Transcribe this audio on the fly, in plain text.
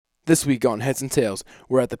This week on Heads and Tails,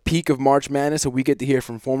 we're at the peak of March Madness, and we get to hear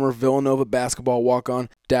from former Villanova basketball walk-on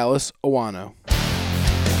Dallas Owano. Is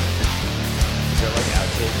there like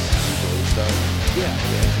outtakes? Usually stuff? Yeah.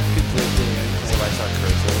 Completely. So if I saw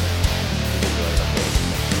cursor, you can be like, okay.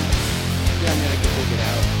 Yeah, I mean, I can take it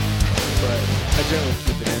out, but I generally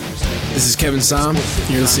keep it in. This is Kevin Som, and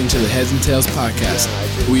you're listening to the Heads and Tails podcast.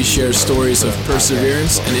 We share stories of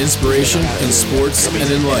perseverance and inspiration in sports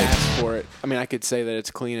and in life. For it. I mean, I could say that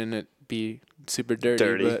it's clean and it be super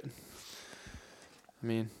dirty, but I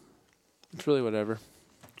mean, it's really whatever.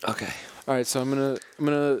 Okay. All right, so I'm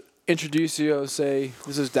gonna introduce you. I'll say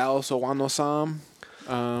this is Dallas Owano Som.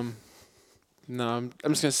 No,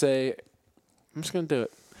 I'm just gonna do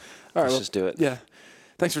it. All right, Let's just do it. Yeah.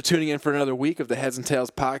 Thanks for tuning in for another week of the Heads and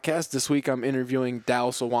Tails podcast. This week I'm interviewing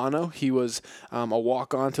Dallas Owano. He was a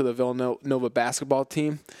walk-on to the Villanova basketball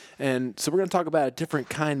team. And so we're going to talk about a different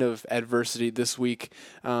kind of adversity this week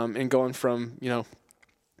and going from,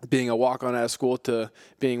 being a walk-on out of school to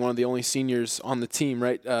being one of the only seniors on the team,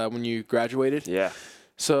 right, when you graduated. Yeah.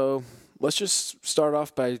 So let's just start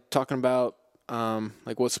off by talking about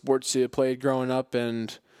what sports you played growing up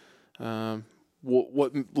and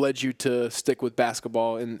what led you to stick with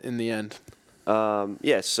basketball in the end?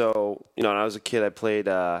 So, when I was a kid, I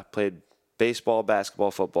played baseball, basketball,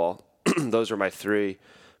 football. Those were my three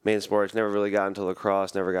main sports. Never really got into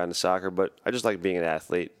lacrosse, never got into soccer, but I just like being an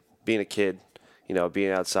athlete, being a kid, being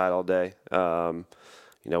outside all day.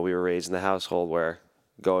 We were raised in the household where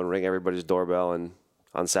go and ring everybody's doorbell, and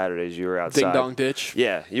on Saturdays you were outside. Ding dong ditch.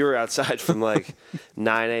 Yeah, you were outside from like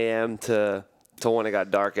 9 a.m. till when it got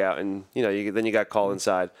dark out, and then you got called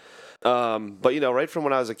inside. But right from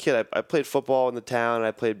when I was a kid, I played football in the town, I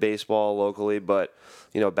played baseball locally, but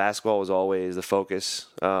basketball was always the focus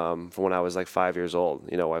from when I was like 5 years old.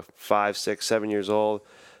 5, 6, 7 years old,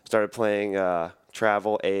 started playing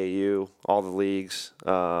travel, AAU, all the leagues.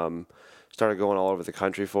 Started going all over the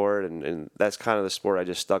country for it, and that's kind of the sport I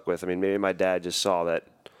just stuck with. I mean, maybe my dad just saw that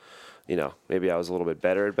maybe I was a little bit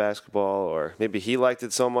better at basketball, or maybe he liked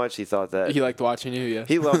it so much he thought that he liked watching you. Yeah,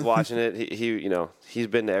 he loved watching it. He's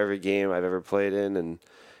been to every game I've ever played in, and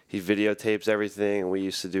he videotapes everything. And we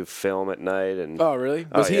used to do film at night. And oh, really?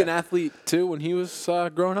 Was he an athlete too when he was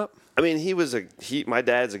growing up? I mean, my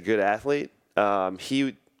dad's a good athlete.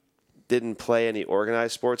 He didn't play any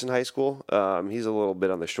organized sports in high school. He's a little bit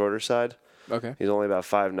on the shorter side. Okay, he's only about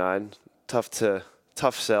 5'9".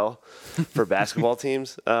 Tough sell for basketball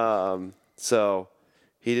teams. So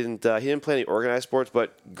he didn't play any organized sports,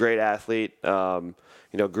 but great athlete.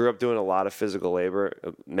 Grew up doing a lot of physical labor,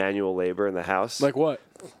 manual labor in the house. Like what?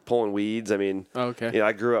 Pulling weeds. I mean, okay.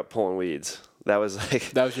 I grew up pulling weeds. That was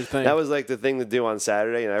your thing. That was like the thing to do on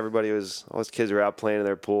Saturday. All those kids were out playing in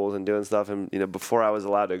their pools and doing stuff. And before I was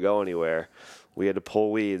allowed to go anywhere, we had to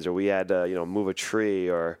pull weeds, or we had to move a tree,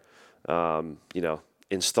 or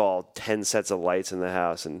install 10 sets of lights in the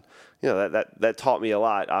house. And that taught me a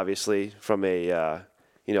lot, obviously, from a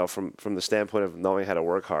from the standpoint of knowing how to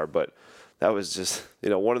work hard. But that was just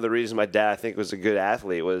one of the reasons my dad, I think, was a good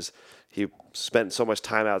athlete, was he spent so much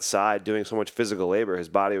time outside doing so much physical labor. His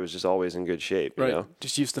body was just always in good shape. Right.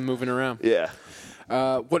 Just used to moving around. Yeah.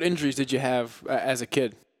 What injuries did you have as a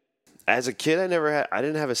kid? As a kid, I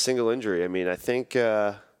didn't have a single injury. I mean, I think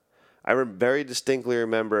I very distinctly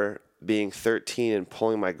remember being 13 and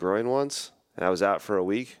pulling my groin once, and I was out for a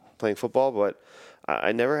week playing football, but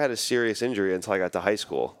I never had a serious injury until I got to high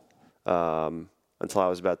school, until I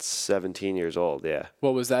was about 17 years old, yeah.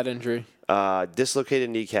 What was that injury? Dislocated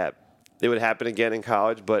kneecap. It would happen again in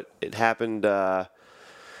college, but it happened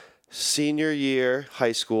senior year,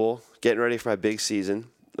 high school, getting ready for my big season.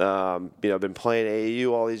 I've been playing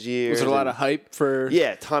AAU all these years. Was there a lot of hype for?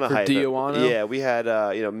 Yeah, a ton of hype. Owano? Yeah, we had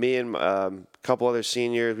me and a couple other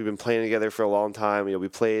seniors. We've been playing together for a long time. We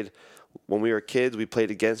played when we were kids. We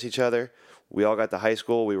played against each other. We all got to high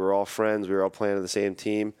school. We were all friends. We were all playing on the same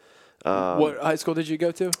team. What high school did you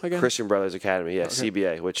go to again? Christian Brothers Academy. Yeah, okay.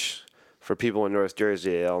 CBA, which for people in North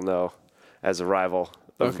Jersey, they'll know as a rival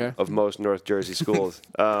of most North Jersey schools.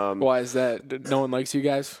 Why is that? No one likes you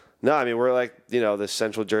guys? No, I mean, we're like, the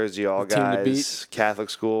Central Jersey all guys,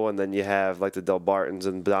 Catholic school, and then you have like the Del Bartons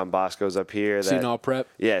and Don Boscos up here. Seton Hall Prep?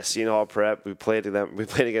 Yeah, Seton Hall Prep. We played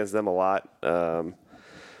against them a lot.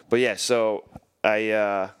 But yeah, so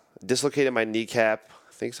I dislocated my kneecap.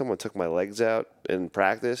 I think someone took my legs out in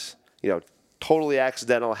practice. Totally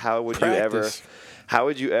accidental. How would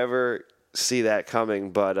you ever see that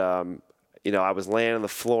coming? But I was laying on the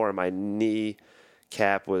floor, and my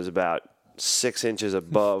kneecap was about 6 inches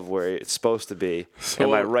above where it's supposed to be, and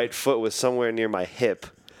my right foot was somewhere near my hip.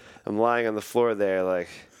 I'm lying on the floor there like,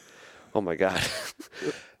 oh my God.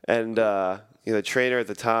 And the trainer at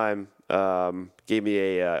the time gave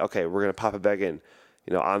me okay, we're gonna pop it back in,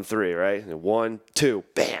 on 3, right? And 1, 2,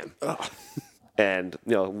 bam. Oh. And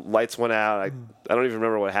lights went out. I don't even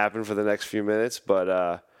remember what happened for the next few minutes,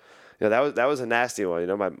 but that was a nasty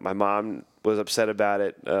one. My mom was upset about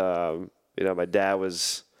it. My dad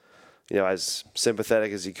was as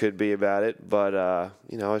sympathetic as he could be about it, but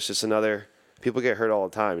it's just another. People get hurt all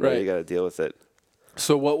the time. Right. You got to deal with it.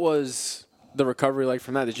 So what was the recovery like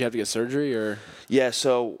from that? Did you have to get surgery or? Yeah.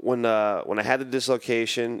 So when I had the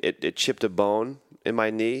dislocation, it chipped a bone in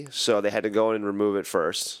my knee, so they had to go in and remove it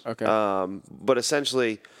first. Okay. But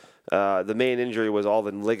essentially, the main injury was all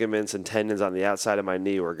the ligaments and tendons on the outside of my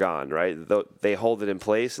knee were gone. Right. They hold it in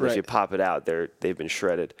place, and if you pop it out, they've been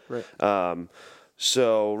shredded. Right.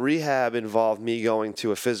 So rehab involved me going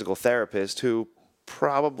to a physical therapist who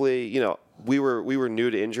probably, we were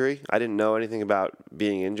new to injury. I didn't know anything about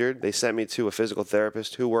being injured. They sent me to a physical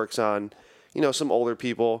therapist who works on, some older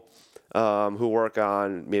people who work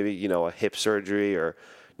on maybe, a hip surgery or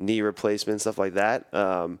knee replacement, stuff like that.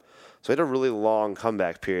 So I had a really long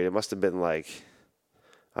comeback period. It must have been I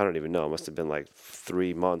don't even know. It must have been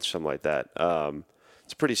 3 months, something like that.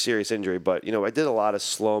 It's a pretty serious injury, but, I did a lot of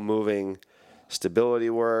slow moving stability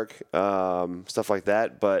work, stuff like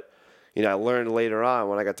that. But, I learned later on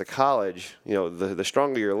when I got to college, the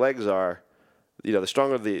stronger your legs are, the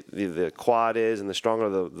stronger the quad is and the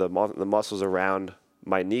stronger the muscles around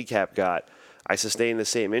my kneecap got. I sustained the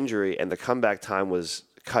same injury, and the comeback time was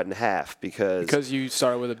cut in half because you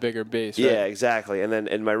started with a bigger base. Right? Yeah, exactly.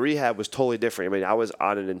 And my rehab was totally different. I mean, I was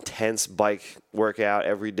on an intense bike workout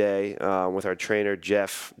every day with our trainer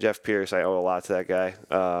Jeff Pierce. I owe a lot to that guy.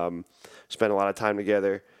 Spent a lot of time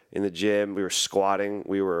together in the gym. We were squatting.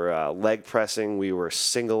 We were leg pressing. We were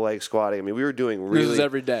single leg squatting. I mean, we were doing really. This was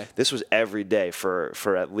every day. This was every day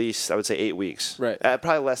for at least, I would say, 8 weeks. Right.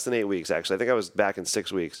 Probably less than 8 weeks, actually. I think I was back in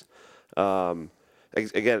 6 weeks.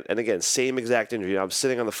 Again, same exact injury. I'm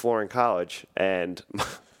sitting on the floor in college, and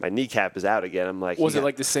my kneecap is out again. I'm like, was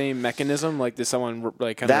it the same mechanism? Did someone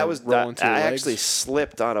kind of roll into your I legs? actually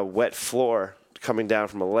slipped on a wet floor coming down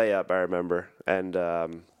from a layup. I remember, and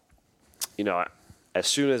as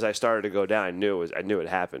soon as I started to go down, I knew it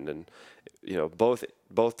happened. And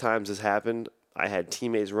both times this happened, I had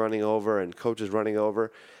teammates running over and coaches running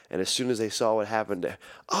over. And as soon as they saw what happened,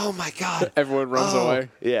 oh my God! Everyone runs away.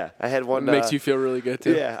 Yeah, I had one. It makes you feel really good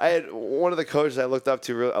too. Yeah, I had one of the coaches I looked up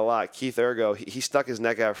to a lot, Keith Ergo. He stuck his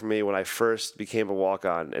neck out for me when I first became a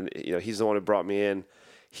walk-on, and he's the one who brought me in.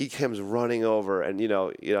 He comes running over, and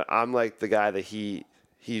I'm like the guy that he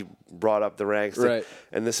brought up the ranks. Right.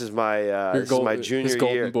 And this is my my junior his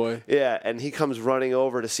golden year. Boy. Yeah, and he comes running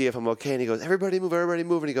over to see if I'm okay, and he goes, everybody move,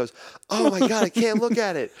 and he goes, oh my God, I can't look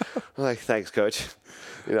at it. I'm like, thanks, coach.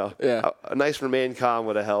 Yeah. A nice remain calm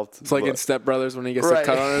would have helped. It's like in Step Brothers when he gets a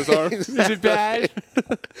cut on his arm. Exactly. Is it bad?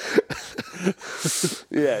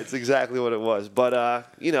 Yeah, it's exactly what it was. But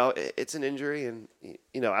it's an injury, and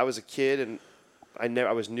I was a kid, and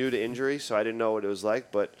I was new to injury, so I didn't know what it was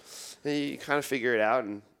like. But you kind of figure it out,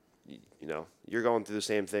 and you're going through the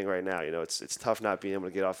same thing right now. It's tough not being able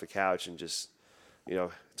to get off the couch and just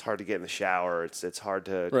it's hard to get in the shower. It's hard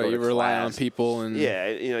to go to you rely class. on people and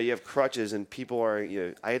you have crutches, and people are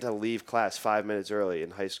I had to leave class 5 minutes early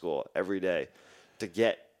in high school every day to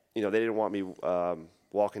get they didn't want me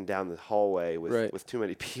walking down the hallway with too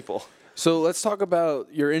many people. So let's talk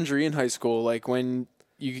about your injury in high school. When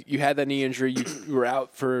you had that knee injury, you were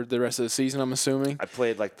out for the rest of the season, I'm assuming? I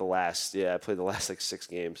played the last 6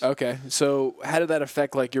 games. Okay. So how did that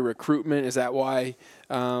affect your recruitment? Is that why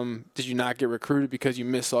did you not get recruited because you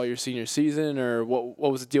missed all your senior season, or what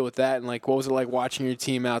was the deal with that? And what was it like watching your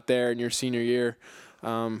team out there in your senior year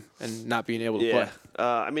and not being able to play?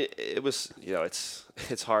 I mean, it was,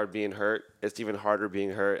 it's hard being hurt. It's even harder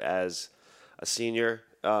being hurt as a senior.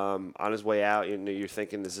 On his way out, you're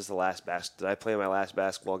thinking, is this the last did I play my last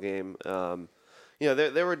basketball game?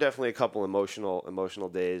 There were definitely a couple emotional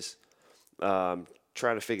days trying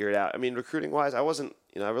to figure it out. I mean, recruiting wise, I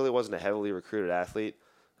really wasn't a heavily recruited athlete.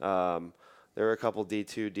 There were a couple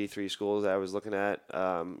D2, D3 schools that I was looking at.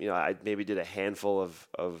 I maybe did a handful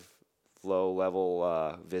of low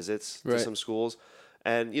level visits to some schools,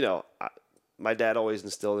 and my dad always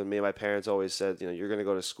instilled in me. My parents always said, you're going to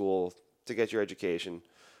go to school to get your education.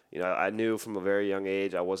 I knew from a very young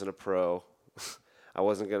age I wasn't a pro. I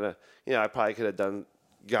wasn't gonna. I probably could have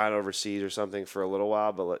gone overseas or something for a little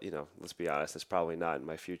while, but let's be honest, that's probably not in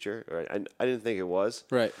my future. Right? I didn't think it was.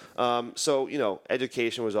 Right. So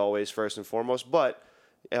education was always first and foremost. But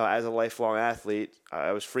as a lifelong athlete,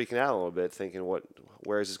 I was freaking out a little bit, thinking,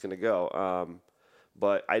 where is this going to go?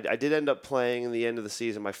 But I did end up playing in the end of the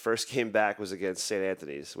season. My first game back was against St.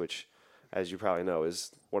 Anthony's, which, as you probably know,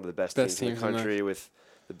 is one of the best teams in the country with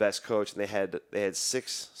the best coach. And they had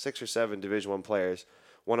six or seven Division I players.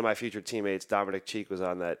 One of my future teammates, Dominic Cheek, was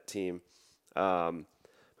on that team. My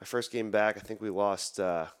first game back, I think we lost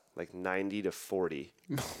 90-40.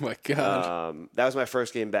 Oh my God! That was my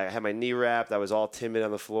first game back. I had my knee wrapped. I was all timid on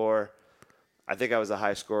the floor. I think I was the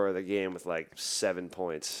high scorer of the game with 7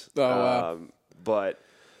 points. Oh wow! But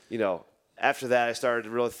after that, I started to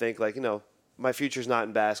really think my future's not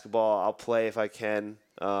in basketball. I'll play if I can.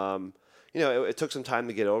 It took some time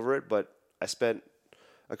to get over it, but I spent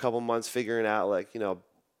a couple months figuring out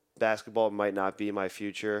basketball might not be my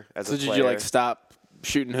future as a player. So did you stop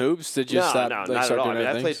shooting hoops? Did you stop? No, not at all.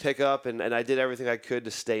 I played pickup and I did everything I could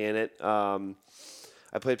to stay in it.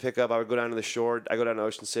 I played pickup. I would go down to the shore. I go down to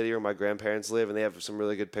Ocean City where my grandparents live, and they have some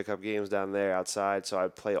really good pickup games down there outside. So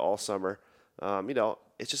I'd play all summer.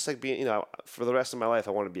 It's just like being, for the rest of my life,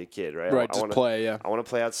 I want to be a kid, right? Right, I want to play, yeah. I want to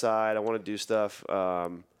play outside. I want to do stuff.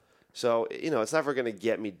 So it's never going to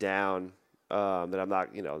get me down that I'm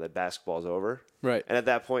not, that basketball's over. Right. And at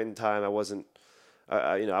that point in time, I wasn't,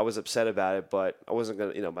 I was upset about it, but I wasn't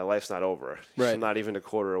going to, my life's not over. Right. I'm not even a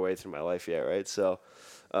quarter away through my life yet, right? So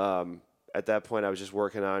at that point, I was just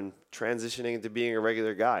working on transitioning into being a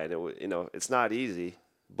regular guy. And, it's not easy.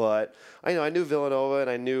 But I knew Villanova, and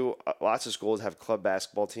I knew lots of schools have club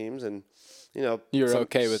basketball teams, and you're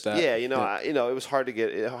okay with that. Yeah, it was hard to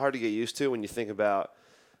get used to when you think about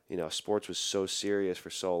sports was so serious for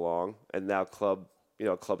so long, and now club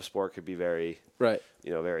sport could be very right.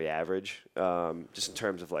 Very average, just in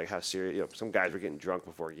terms of how serious. Some guys were getting drunk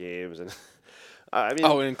before games, and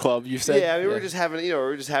in club you said. Yeah, we were just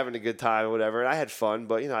having a good time or whatever, and I had fun,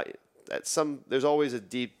 but there's always a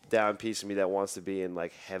deep down piece of me that wants to be in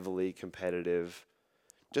heavily competitive,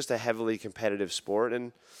 just a heavily competitive sport.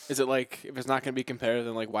 And is it if it's not going to be competitive,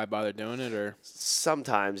 then why bother doing it? Or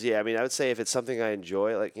sometimes, yeah. I would say if it's something I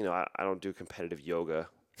enjoy, I don't do competitive yoga,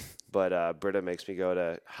 but Britta makes me go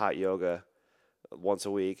to hot yoga once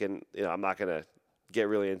a week, and I'm not gonna get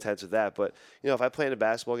really intense with that. But if I play in a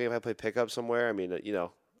basketball game, if I play pickup somewhere,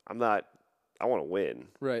 I'm not. I want to win,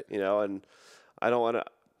 right? And I don't want to.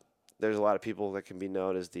 There's a lot of people that can be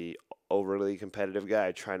known as the overly competitive guy.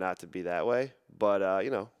 I try not to be that way, but I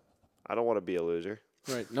don't want to be a loser.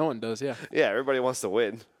 Right. No one does, yeah. Yeah, everybody wants to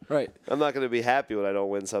win. Right. I'm not going to be happy when I don't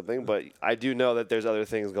win something, but I do know that there's other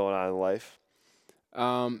things going on in life.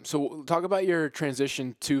 So talk about your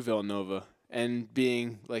transition to Villanova and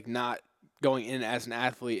being not going in as an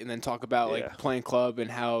athlete, and then talk about playing club and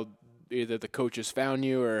how either the coaches found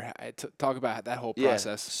you, or talk about that whole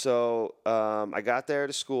process. Yeah. So I got there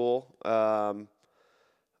to school.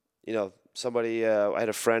 Somebody, I had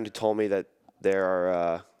a friend who told me that there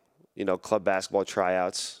are, club basketball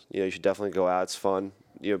tryouts. You should definitely go out. It's fun.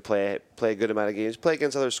 Play a good amount of games. Play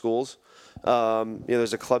against other schools.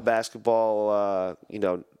 There's a club basketball,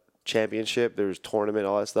 championship. There's tournament,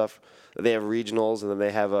 all that stuff. They have regionals, and then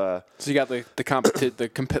they have a. So you got the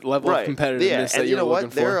level of competitiveness that you're looking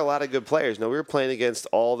for. There are a lot of good players. We were playing against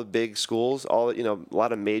all the big schools, a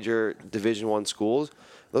lot of major Division I schools.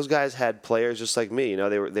 Those guys had players just like me.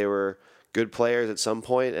 They were good players at some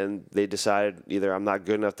point, and they decided either I'm not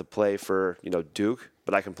good enough to play for Duke,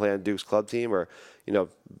 but I can play on Duke's club team, or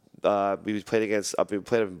we played up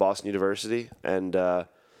in Boston University, and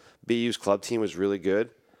BU's club team was really good.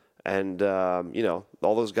 And,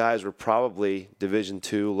 all those guys were probably Division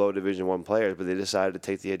II, low Division I players, but they decided to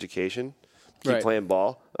take the education, keep playing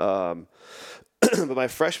ball. But my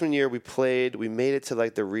freshman year, we made it to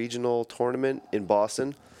the regional tournament in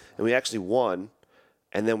Boston, and we actually won.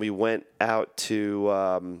 And then we went out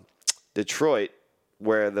to Detroit,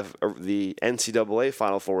 where the NCAA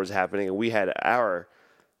Final Four was happening, and we had our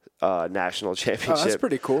national championship. Oh, that's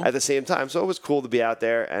pretty cool. At the same time, so it was cool to be out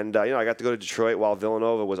there, and I got to go to Detroit while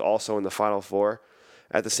Villanova was also in the Final Four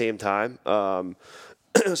at the same time. So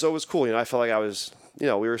it was cool. I felt like I was,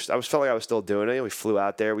 felt like I was still doing it. We flew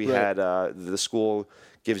out there. We had the school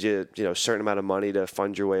gives you a certain amount of money to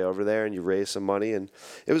fund your way over there, and you raise some money, and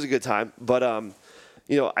it was a good time. But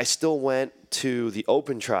I still went to the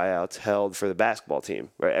open tryouts held for the basketball team.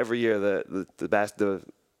 Right, every year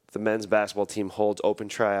the men's basketball team holds open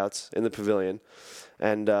tryouts in the pavilion.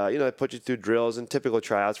 And, they put you through drills and typical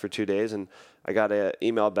tryouts for 2 days. And I got an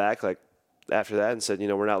email back after that and said,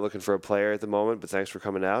 we're not looking for a player at the moment, but thanks for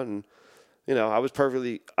coming out. And, I was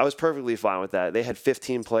perfectly fine with that. They had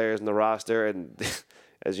 15 players in the roster, and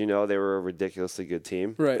as you know, they were a ridiculously good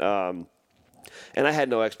team. Right. And I had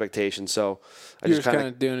no expectations, so I You just were kind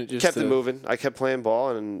of doing it just kept it moving. I kept playing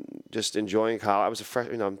ball and just enjoying college. I was a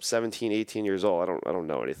freshman. I'm 17, 18 years old. I don't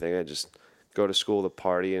know anything. I just go to school to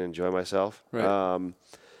party and enjoy myself. Right.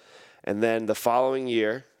 And then the following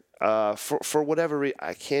year, for whatever reason,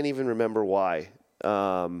 I can't even remember why.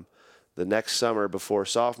 The next summer before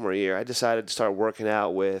sophomore year, I decided to start working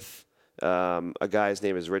out with a guy's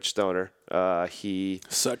name is Rich Stoner. He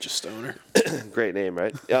Such a stoner. great name,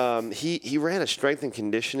 right? He ran a strength and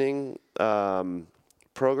conditioning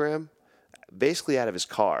program, basically out of his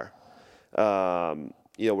car.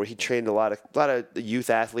 Where he trained a lot of youth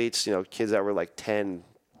athletes. Kids that were like 10,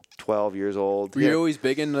 12 years old. Were you always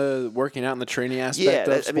big into working out in the training aspect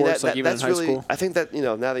of sports, like even in high school? I think that,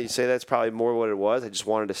 now that you say that, it's probably more what it was. I just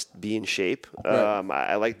wanted to be in shape. Right.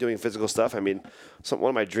 I like doing physical stuff. I mean, one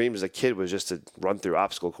of my dreams as a kid was just to run through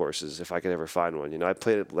obstacle courses if I could ever find one. I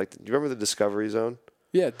played it do you remember the Discovery Zone?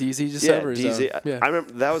 Yeah, DZ Discovery Zone. Yeah. I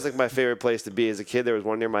remember that was like my favorite place to be as a kid. There was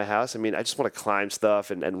one near my house. I mean, I just want to climb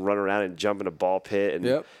stuff and run around and jump in a ball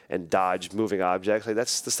pit and dodge moving objects. Like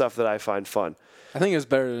that's the stuff that I find fun. I think it was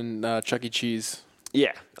better than Chuck E. Cheese.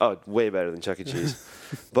 Yeah. Oh, way better than Chuck E. Cheese.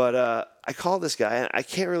 But I called this guy, and I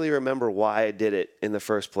can't really remember why I did it in the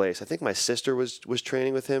first place. I think my sister was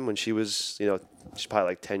training with him when she was, she's probably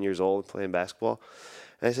like 10 years old playing basketball.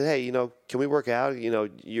 And I said, hey, can we work out?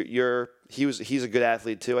 He's a good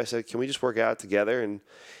athlete too. I said, can we just work out together? And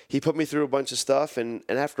he put me through a bunch of stuff. And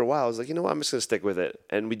after a while, I was like, you know what? I'm just going to stick with it.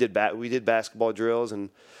 And we did basketball drills, and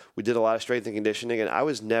we did a lot of strength and conditioning. And I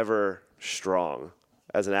was never strong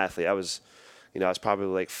as an athlete. I was probably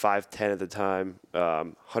like 5'10" at the time,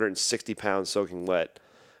 160 pounds soaking wet.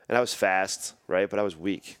 And I was fast, right? But I was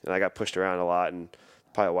weak. And I got pushed around a lot, and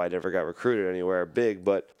probably why I never got recruited anywhere big.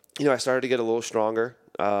 But, I started to get a little stronger,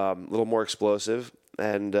 a little more explosive.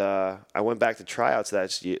 And I went back to tryouts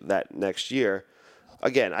that next year.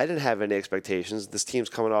 Again, I didn't have any expectations. This team's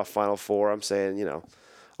coming off Final Four. I'm saying,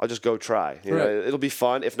 I'll just go try. It'll be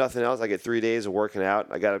fun. If nothing else, I get 3 days of working out.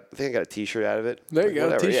 I think I got a T-shirt out of it. There you go,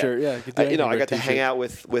 whatever. T-shirt. Yeah. I got to hang out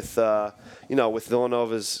with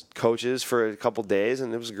Villanova's coaches for a couple days,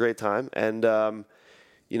 and it was a great time. And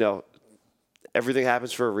everything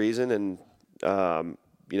happens for a reason, and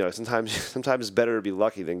sometimes it's better to be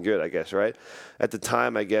lucky than good, I guess, right? At the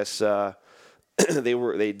time, I guess they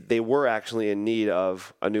were actually in need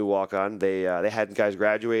of a new walk-on. They had guys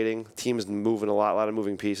graduating, teams moving a lot of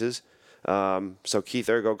moving pieces. So Keith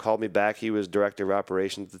Ergo called me back. He was director of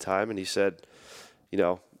operations at the time, and he said,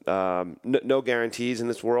 no guarantees in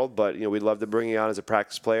this world, but we'd love to bring you on as a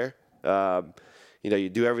practice player. You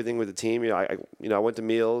do everything with the team. I went to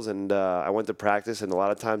meals and I went to practice, and a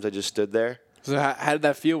lot of times I just stood there. So how did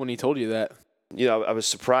that feel when he told you that? I was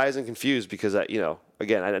surprised and confused because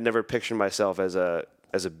again, I never pictured myself as a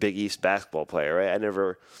Big East basketball player, right? I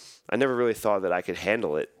never really thought that I could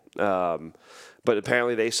handle it. But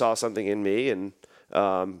apparently they saw something in me, and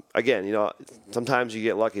again, sometimes you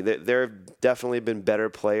get lucky. There have definitely been better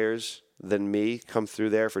players than me come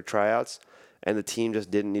through there for tryouts, and the team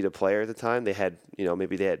just didn't need a player at the time. They had,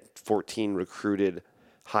 maybe they had 14 recruited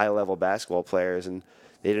high-level basketball players, and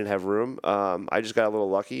they didn't have room. I just got a little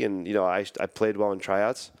lucky, and I played well in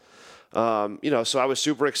tryouts. So I was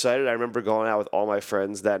super excited. I remember going out with all my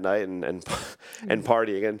friends that night and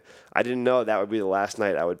partying, and I didn't know that would be the last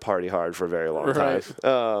night I would party hard for a very long time.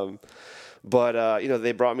 Right. But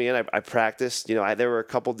they brought me in. I practiced. There were a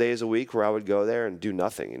couple days a week where I would go there and do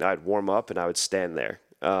nothing. I'd warm up and I would stand there.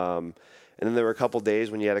 And then there were a couple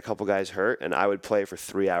days when you had a couple guys hurt, and I would play for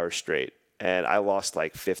 3 hours straight. And I lost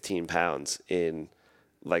like 15 pounds in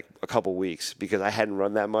like a couple weeks because I hadn't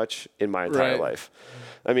run that much in my entire life.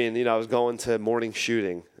 I mean, I was going to morning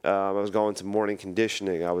shooting. I was going to morning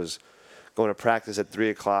conditioning. I was going to practice at 3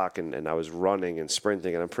 o'clock, and I was running and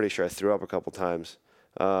sprinting, and I'm pretty sure I threw up a couple times.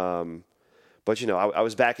 But, I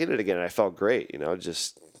was back in it again, and I felt great,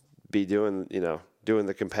 just be doing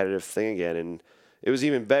the competitive thing again. And it was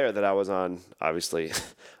even better that I was on, obviously,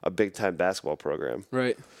 a big-time basketball program.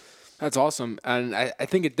 Right. That's awesome. And I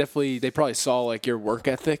think they probably saw like your work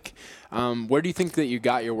ethic. Where do you think that you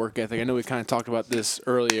got your work ethic? I know we kind of talked about this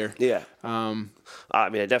earlier. Yeah. I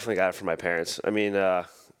definitely got it from my parents. My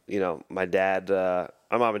mom and dad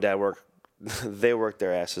they worked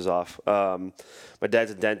their asses off. My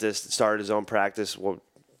dad's a dentist, started his own practice,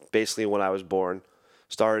 basically when I was born,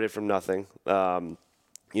 started it from nothing.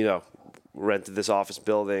 Rented this office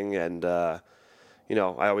building, and I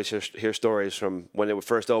always hear stories from when it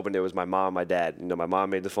first opened. It was my mom and my dad. My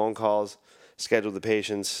mom made the phone calls, scheduled the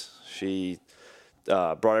patients. She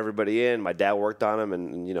brought everybody in. My dad worked on them,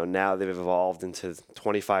 and now they've evolved into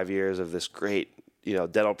 25 years of this great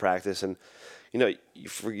dental practice. And, you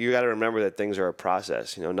got to remember that things are a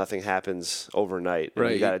process. Nothing happens overnight.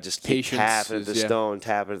 Right. You got to just keep tapping at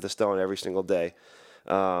the stone every single day.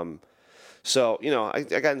 So, I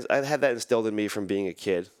had that instilled in me from being a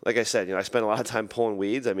kid. Like I said, I spent a lot of time pulling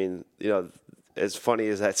weeds. I mean, as funny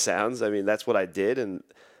as that sounds, I mean, that's what I did. And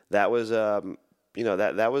that was, that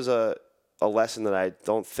was a lesson that I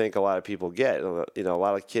don't think a lot of people get. A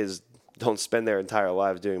lot of kids don't spend their entire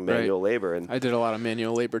lives doing manual labor. And I did a lot of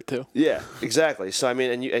manual labor too. Yeah, exactly. So, I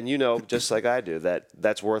mean, and just like I do,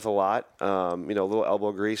 that's worth a lot. A little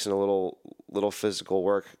elbow grease and a little physical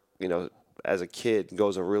work, as a kid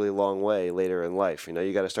goes a really long way later in life.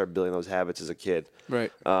 You got to start building those habits as a kid.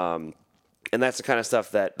 Right. And that's the kind of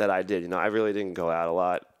stuff that I did. I really didn't go out a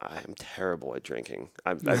lot. I'm terrible at drinking.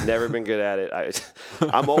 I've never been good at it.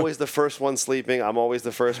 I'm always the first one sleeping. I'm always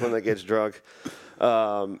the first one that gets drunk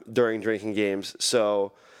during drinking games.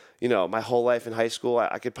 So, my whole life in high school,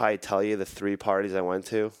 I could probably tell you the 3 parties I went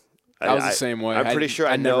to. I was the same way. I'm pretty sure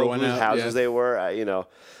I know whose houses they were.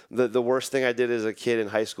 The worst thing I did as a kid in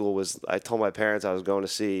high school was I told my parents I was going to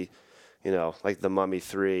see, like The Mummy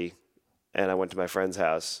 3, and I went to my friend's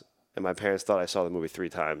house. And my parents thought I saw the movie 3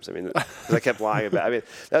 times. I mean, 'cause I kept lying about it. I mean,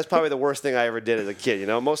 that's probably the worst thing I ever did as a kid.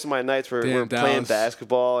 Most of my nights were playing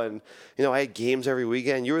basketball, and I had games every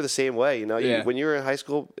weekend. You were the same way. When you were in high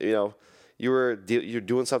school, you're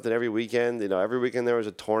doing something every weekend. Every weekend there was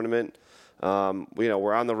a tournament.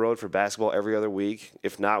 We're on the road for basketball every other week.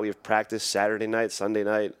 If not, we have practice Saturday night, Sunday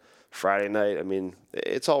night, Friday night. I mean,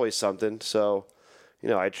 it's always something. So,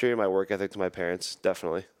 I treated my work ethic to my parents,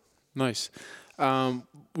 definitely. Nice.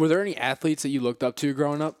 Were there any athletes that you looked up to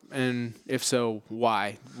growing up? And if so,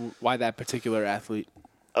 why? Why that particular athlete?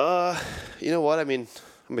 You know what? I mean,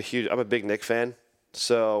 I'm a big Knick fan.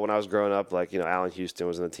 So when I was growing up, like, Allen Houston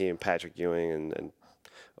was in the team, Patrick Ewing and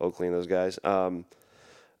Oakley and those guys.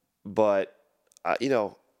 But I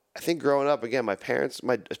think growing up, again, my parents,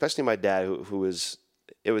 especially my dad,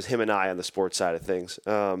 it was him and I on the sports side of things.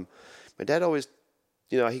 My dad always,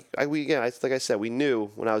 like I said, we knew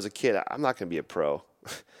when I was a kid, I'm not going to be a pro.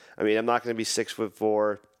 I mean, I'm not going to be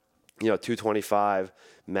 6'4", 225,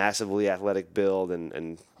 massively athletic build, and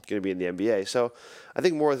going to be in the NBA. So I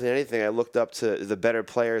think more than anything, I looked up to the better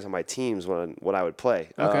players on my teams when I would play.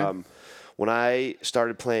 Okay. When I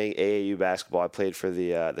started playing AAU basketball, I played for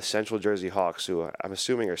the Central Jersey Hawks, who I'm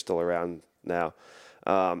assuming are still around now.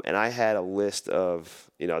 And I had a list of,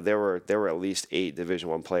 there were at least 8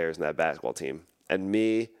 Division I players in that basketball team. And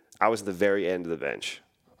me, I was at the very end of the bench.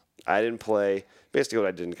 I didn't play, basically what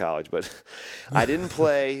I did in college, but I didn't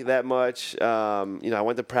play that much. I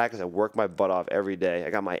went to practice. I worked my butt off every day. I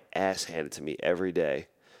got my ass handed to me every day.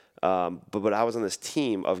 But I was on this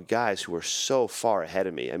team of guys who were so far ahead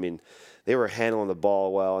of me. I mean, they were handling the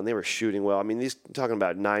ball well, and they were shooting well. I mean, I'm talking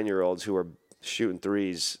about 9-year-olds who were shooting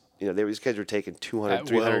threes. These kids were taking 200,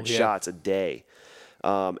 300 shots a day.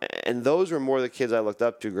 And those were more the kids I looked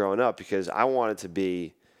up to growing up because I wanted to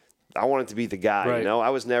be the guy. Right. I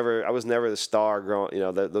was never the star growing.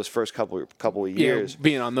 Those first couple of years. Yeah,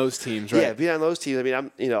 being on those teams, right? Yeah, being on those teams. I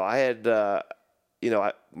mean, I had.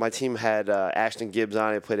 My team had Ashton Gibbs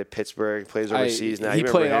on. He played at Pittsburgh. He plays overseas now. He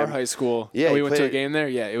played at our high school. Yeah, we went to a game there.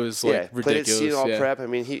 Yeah, it was ridiculous. Played at Seton Prep. I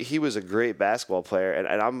mean, he was a great basketball player, and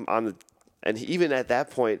I'm on the. And even at that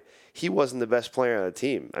point, he wasn't the best player on the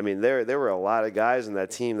team. I mean, there were a lot of guys in that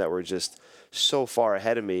team that were just so far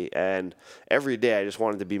ahead of me, and every day I just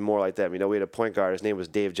wanted to be more like them. We had a point guard. His name was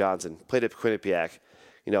Dave Johnson. Played at Quinnipiac.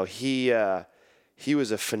 He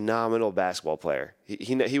was a phenomenal basketball player.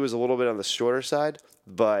 He was a little bit on the shorter side,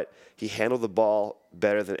 but he handled the ball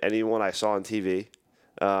better than anyone I saw on TV.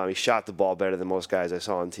 He shot the ball better than most guys I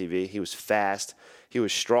saw on TV. He was fast. He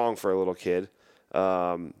was strong for a little kid.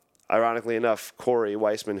 Ironically enough, Corey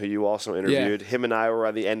Weissman, who you also interviewed, him and I were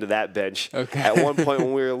on the end of that bench at one point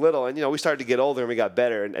when we were little. And, we started to get older and we got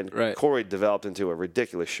better. And right. Corey developed into a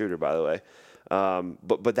ridiculous shooter, by the way.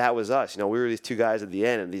 But that was us. We were these 2 guys at the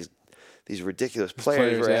end, and these ridiculous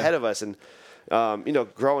players were ahead of us. And,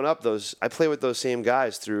 growing up, I played with those same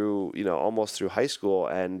guys through, almost through high school.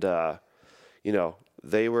 And,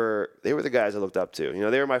 they were the guys I looked up to.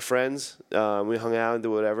 They were my friends. We hung out and did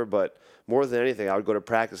whatever, but more than anything, I would go to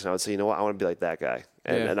practice and I would say, what, I want to be like that guy.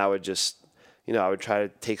 And I would just, I would try to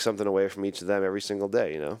take something away from each of them every single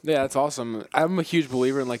day, Yeah, that's awesome. I'm a huge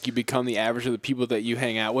believer in, you become the average of the people that you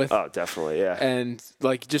hang out with. Oh, definitely, yeah. And,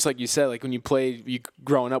 just like you said, when you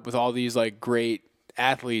growing up with all these, great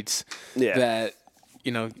athletes that,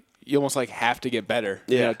 you almost have to get better,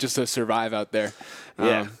 just to survive out there.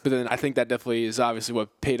 Yeah. But then I think that definitely is obviously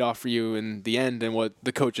what paid off for you in the end and what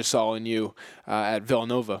the coaches saw in you at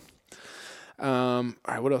Villanova. All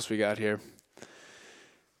right, what else we got here?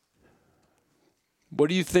 What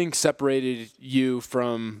do you think separated you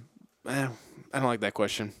from? I don't like that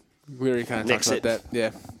question. We already kind of talked about that.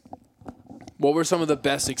 Yeah. What were some of the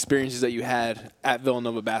best experiences that you had at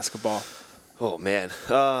Villanova basketball? Oh man,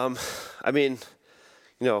 I mean,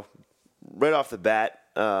 right off the bat,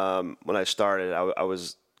 when I started,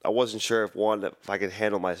 I wasn't sure if I could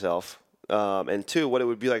handle myself, and two, what it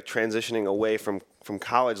would be like transitioning away from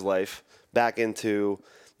college life back into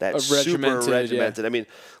that super regimented. Yeah. I mean,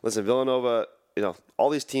 listen, Villanova, all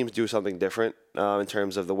these teams do something different in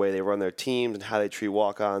terms of the way they run their teams and how they treat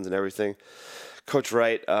walk-ons and everything. Coach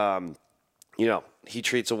Wright, he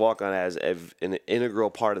treats a walk-on as an integral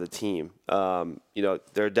part of the team. There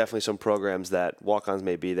are definitely some programs that walk-ons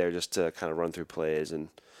may be there just to kind of run through plays and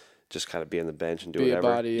just kind of be on the bench and do whatever.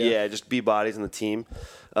 A body, yeah. Just be bodies in the team.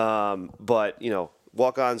 But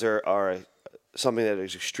walk-ons are something that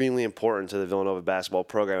is extremely important to the Villanova basketball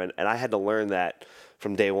program, and I had to learn that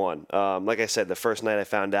from day one. Like I said, the first night I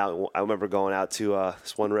found out, I remember going out to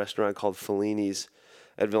this one restaurant called Fellini's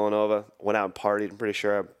at Villanova. Went out and partied. I'm pretty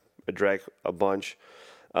sure I drank a bunch.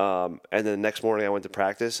 And then the next morning I went to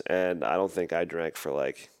practice, and I don't think I drank for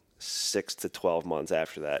like 6 to 12 months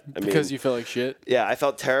after that. Because you felt like shit? Yeah, I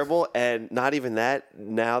felt terrible, and not even that.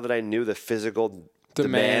 Now that I knew the physical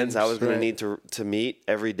demands I was going to need to meet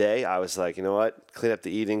every day, I was like, you know what? Clean up the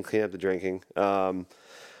eating, clean up the drinking.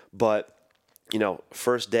 But,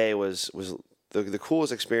 first day was the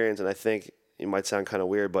coolest experience, and I think it might sound kind of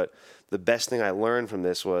weird, but the best thing I learned from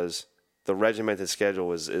this was the regimented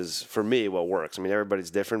schedule is for me what works. I mean,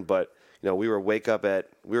 everybody's different, but we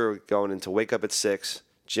were going into wake up at 6,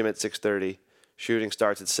 gym at 6:30, shooting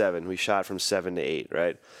starts at 7. We shot from 7 to 8,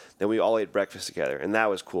 right? Then we all ate breakfast together, and that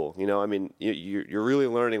was cool. You're really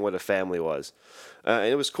learning what a family was, and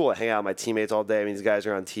it was cool to hang out with my teammates all day. I mean, these guys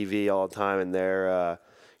are on TV all the time, and they're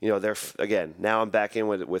again. Now I'm back in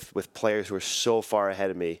with players who are so far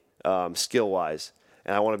ahead of me, skill wise.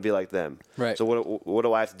 And I want to be like them. Right. So what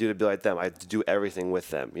do I have to do to be like them? I have to do everything with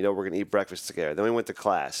them. We're going to eat breakfast together. Then we went to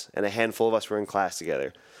class, and a handful of us were in class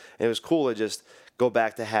together. And it was cool to just go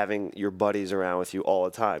back to having your buddies around with you all the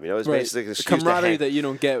time. It was basically an excuse camaraderie that you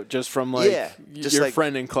don't get just from your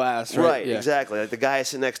friend in class. Right, yeah. Exactly. Like the guy I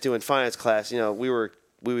sit next to in finance class,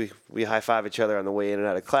 we high five each other on the way in and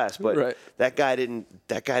out of class, but that guy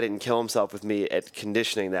didn't kill himself with me at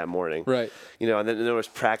conditioning that morning. Right. And then there was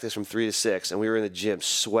practice from 3 to 6, and we were in the gym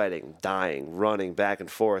sweating, dying, running back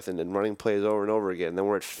and forth, and then running plays over and over again. And then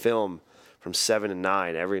we're at film from 7 to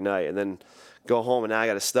 9 every night, and then go home, and now I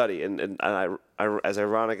got to study. And I, as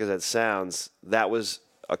ironic as that sounds, that was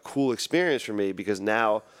a cool experience for me because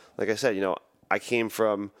now, like I said, I came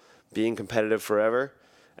from being competitive forever.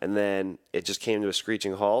 And then it just came to a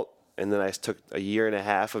screeching halt. And then I took a year and a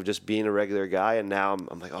half of just being a regular guy. And now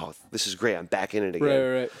I'm like, oh, this is great. I'm back in it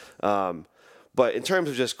again. Right. But in terms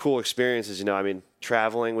of just cool experiences,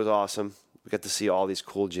 traveling was awesome. We got to see all these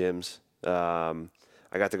cool gyms.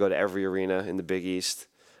 I got to go to every arena in the Big East.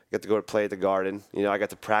 I got to go to play at the Garden. I got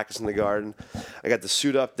to practice in the Garden. I got to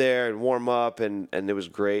suit up there and warm up, and it was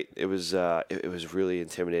great. It was really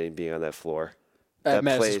intimidating being on that floor. At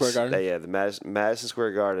Madison Square Garden? The Madison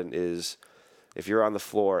Square Garden is, if you're on the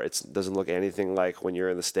floor, it doesn't look anything like when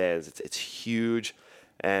you're in the stands. It's huge,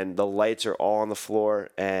 and the lights are all on the floor,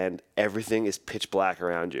 and everything is pitch black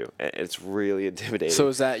around you. And it's really intimidating. So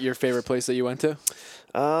is that your favorite place that you went to?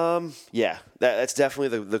 Yeah. That's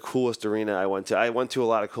definitely the coolest arena I went to. I went to a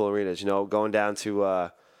lot of cool arenas, going down to,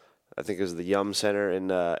 I think it was the Yum Center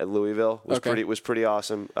at Louisville. Was pretty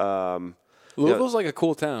awesome. Louisville's like a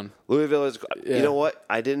cool town. Louisville is. Yeah. You know what?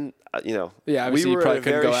 I didn't. Yeah, we were you probably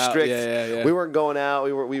very couldn't go out. strict. Yeah. We weren't going out.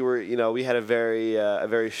 We were. We had a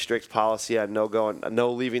very strict policy on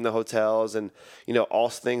no leaving the hotels, and all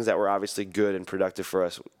things that were obviously good and productive for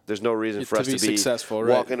us. There's no reason for us to be successful,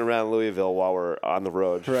 walking around Louisville while we're on the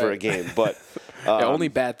road for a game. But only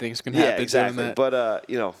bad things can happen. Yeah, exactly. Doing that.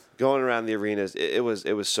 But going around the arenas, it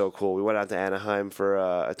was so cool. We went out to Anaheim for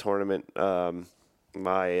a tournament.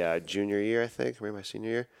 My junior year, I think, maybe my senior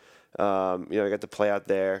year. I got to play out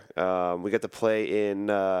there. We got to play in.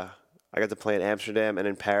 I got to play in Amsterdam and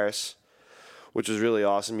in Paris, which was really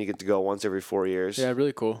awesome. You get to go once every 4 years. Yeah,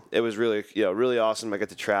 really cool. It was really, really awesome. I got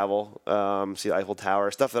to travel, see the Eiffel Tower,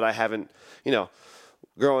 stuff that I haven't,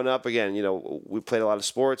 growing up. Again, we played a lot of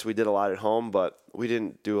sports. We did a lot at home, but we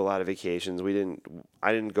didn't do a lot of vacations.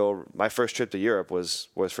 I didn't go. My first trip to Europe was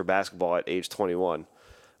for basketball at age 21.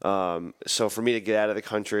 So for me to get out of the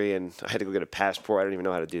country, and I had to go get a passport. I don't even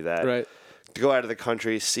know how to do that. Right. to go out of the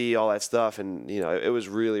country, see all that stuff, and it was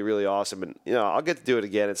really, really awesome. And I'll get to do it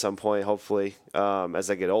again at some point, hopefully, as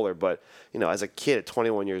I get older. But as a kid at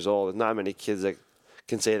 21 years old, there's not many kids that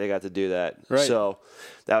can say they got to do that. Right. So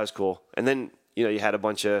that was cool. And then you got a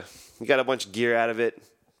bunch of gear out of it.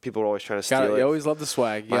 People were always trying to steal it. You always love the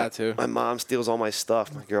swag. You got to. My mom steals all my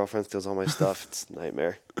stuff. My girlfriend steals all my stuff. It's a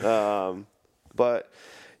nightmare. But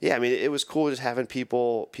yeah, I mean, it was cool just having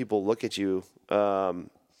people look at you.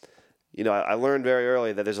 I learned very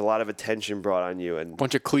early that there's a lot of attention brought on you, and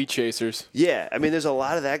bunch of cleat chasers. Yeah, I mean, there's a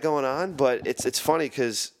lot of that going on, but it's funny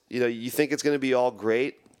because you think it's going to be all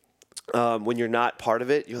great when you're not part of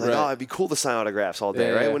it. You're like, right. Oh, it'd be cool to sign autographs all day,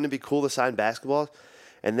 right? Wouldn't it be cool to sign basketball?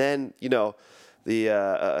 And then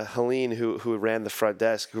the Helene who ran the front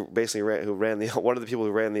desk, who ran one of the people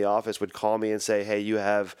who ran the office would call me and say, hey, you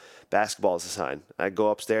have basketballs to sign. I'd go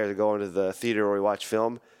upstairs and go into the theater where we watch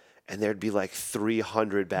film, and there'd be like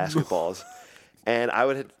 300 basketballs. And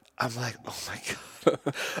I'm like, oh my God,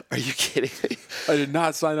 are you kidding me? I did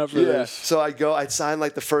not sign up for this. So I'd sign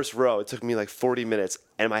like the first row. It took me like 40 minutes,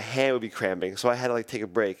 and my hand would be cramping. So I had to like take a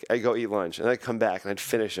break. I'd go eat lunch, and I'd come back, and I'd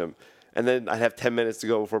finish them. And then I'd have 10 minutes to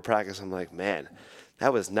go before practice. I'm like, man,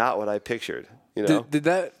 that was not what I pictured. Did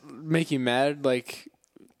that make you mad, like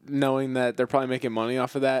knowing that they're probably making money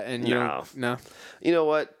off of that? And no. You know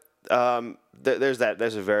what? There's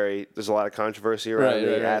a lot of controversy around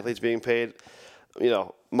the athletes being paid.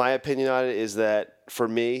 My opinion on it is that for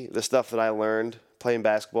me, the stuff that I learned playing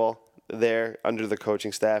basketball there under the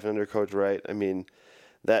coaching staff and under Coach Wright, I mean,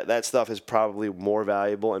 that stuff is probably more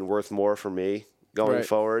valuable and worth more for me going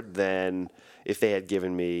forward than if they had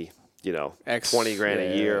given me,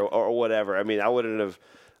 $20,000 a year or whatever. I mean, I wouldn't have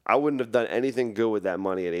done anything good with that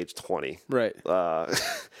money at age 20. Right.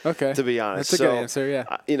 Okay. To be honest. That's a good answer,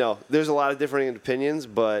 yeah. There's a lot of different opinions,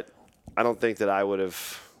 but I don't think that I would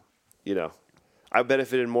have, I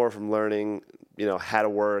benefited more from learning, how to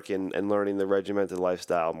work and learning the regimented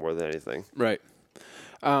lifestyle more than anything. Right.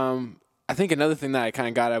 I think another thing that I kind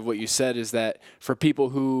of got out of what you said is that for people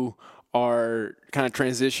who are kind of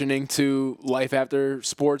transitioning to life after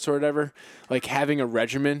sports or whatever, like having a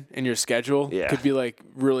regimen in your schedule could be like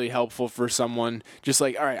really helpful for someone. Just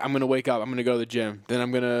like, all right, I'm going to wake up, I'm going to go to the gym, then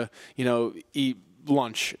I'm going to, eat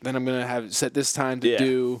lunch, then I'm going to have set this time to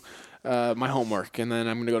do my homework, and then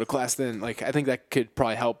I'm going to go to class then. Like, I think that could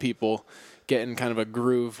probably help people get in kind of a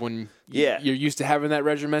groove when you're used to having that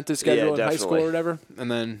regimented schedule in high school or whatever,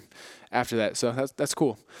 and then after that. So that's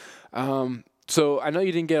cool. So I know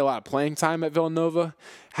you didn't get a lot of playing time at Villanova.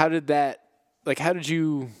 How did that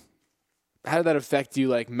affect you,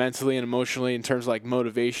 like, mentally and emotionally in terms of, like,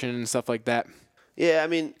 motivation and stuff like that? Yeah, I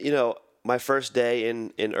mean, my first day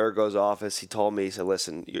in Ergo's office, he told me, he said,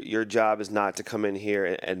 listen, your job is not to come in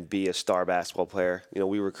here and be a star basketball player.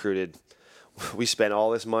 We spent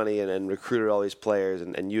all this money and recruited all these players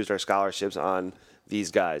and used our scholarships on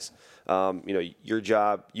these guys. Your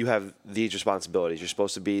job, you have these responsibilities. You're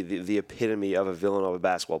supposed to be the epitome of a Villanova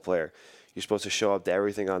basketball player. You're supposed to show up to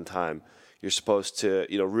everything on time. You're supposed to,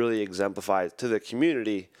 really exemplify to the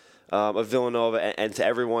community of Villanova and to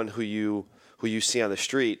everyone who you see on the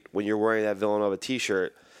street when you're wearing that Villanova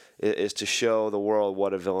T-shirt is to show the world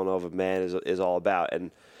what a Villanova man is all about.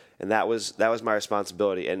 And that was my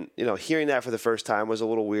responsibility. And hearing that for the first time was a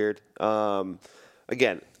little weird.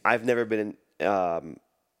 Again, I've never been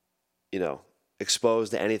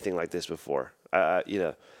exposed to anything like this before.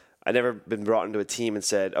 I never been brought into a team and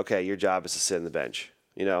said, okay, your job is to sit on the bench,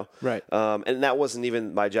 Right. And that wasn't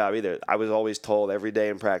even my job either. I was always told every day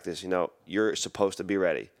in practice, you're supposed to be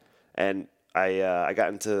ready. And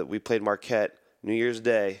we played Marquette New Year's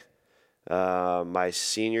Day, my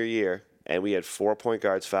senior year, and we had 4 point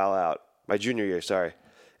guards foul out. My junior year, sorry.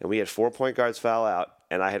 And we had 4 point guards foul out,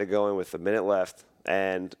 and I had to go in with a minute left.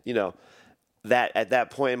 And, that at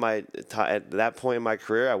that point in my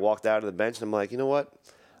career, I walked out of the bench and I'm like, you know what?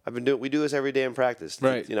 We do this every day in practice.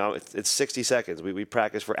 Right. It's 60 seconds. We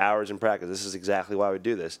practice for hours in practice. This is exactly why we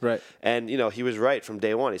do this. Right. And, he was right from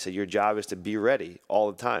day one. He said, your job is to be ready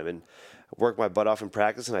all the time. And I worked my butt off in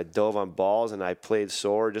practice, and I dove on balls, and I played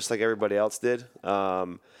sore just like everybody else did.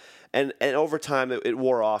 And over time, it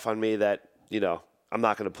wore off on me that, I'm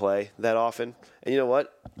not going to play that often. And you know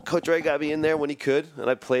what? Coach Ray got me in there when he could, and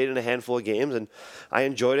I played in a handful of games, and I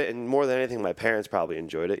enjoyed it. And more than anything, my parents probably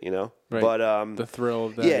enjoyed it, Right. But the thrill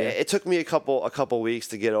of that. Yeah, it took me a couple weeks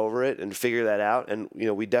to get over it and figure that out. And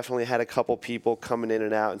we definitely had a couple people coming in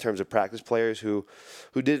and out in terms of practice players who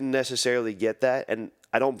didn't necessarily get that, and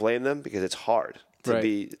I don't blame them because it's hard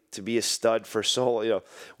to be a stud for so.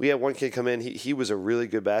 We had one kid come in. He was a really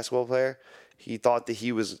good basketball player. He thought that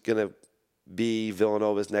he was gonna be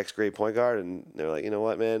Villanova's next great point guard. And they're like, you know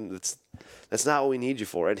what, man, that's not what we need you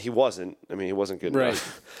for. And he wasn't. I mean, he wasn't good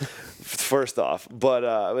enough, first off.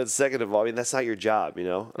 But second of all, I mean, that's not your job, you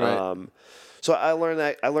know. Right. So I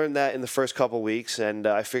learned that in the first couple weeks, and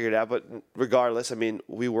I figured it out. But regardless, I mean,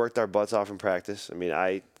 we worked our butts off in practice. I mean,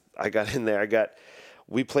 I got in there.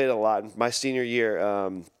 We played a lot. My senior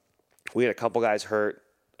year, we had a couple guys hurt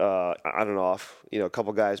on and off. You know, a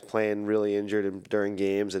couple guys playing really injured during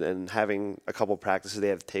games and having a couple practices they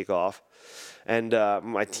had to take off. And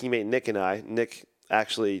my teammate Nick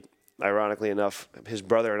actually, ironically enough, his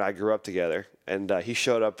brother and I grew up together. And he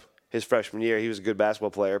showed up his freshman year. He was a good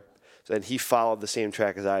basketball player. And he followed the same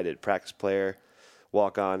track as I did, practice player,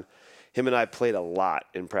 walk on. Him and I played a lot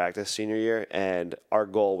in practice senior year, and our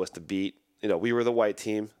goal was to beat. You know, we were the white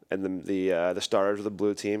team, and the starters were the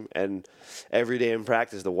blue team. And every day in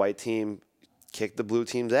practice, the white team kicked the blue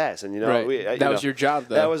team's ass. And that was your job,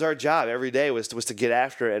 though. That was our job every day was to get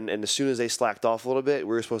after it. And as soon as they slacked off a little bit,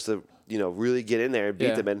 we were supposed to really get in there and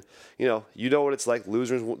beat them. And you know what it's like. The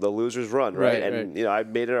losers run, right? And I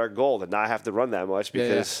made it our goal to not have to run that much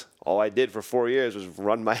because all I did for 4 years was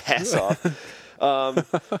run my ass off.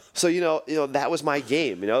 So that was my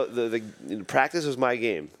game. The practice was my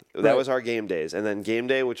game. That was our game days, and then game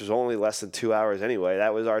day, which was only less than 2 hours anyway.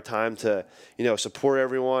 That was our time to support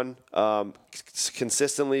everyone,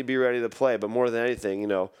 consistently be ready to play. But more than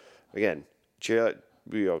anything, again,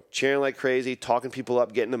 cheering like crazy, talking people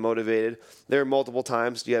up, getting them motivated. There were multiple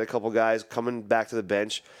times you had a couple guys coming back to the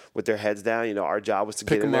bench with their heads down. Our job was to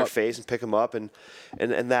get in their face and pick them up, and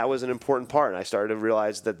that was an important part. And I started to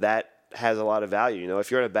realize that has a lot of value.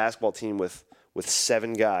 If you're on a basketball team with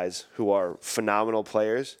 7 guys who are phenomenal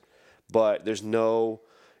players, but there's no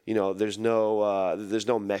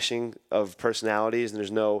meshing of personalities,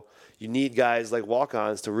 and you need guys like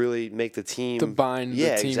walk-ons to really make the team to bind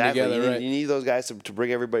the team together. You need those guys to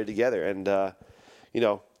bring everybody together, and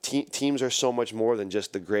teams are so much more than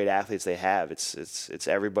just the great athletes they have. It's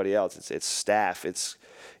everybody else. It's staff. It's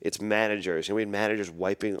managers. We had managers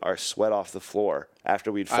wiping our sweat off the floor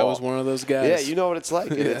after we'd fall. I was one of those guys. Yeah, you know what it's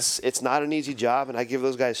like. And it's not an easy job, and I give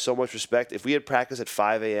those guys so much respect. If we had practice at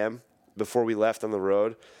 5 a.m. before we left on the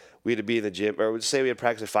road, we had to be in the gym. Or we'd say we had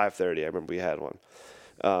practice at 5:30. I remember we had one.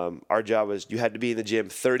 Our job was you had to be in the gym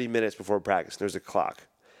 30 minutes before practice. There's a clock.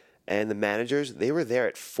 And the managers, they were there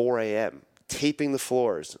at 4 a.m., taping the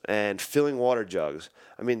floors and filling water jugs.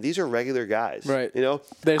 I mean, these are regular guys. Right. They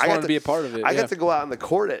just want to be a part of it. I got to go out on the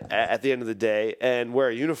court at the end of the day and wear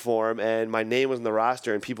a uniform, and my name was on the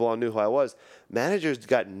roster, and people all knew who I was. Managers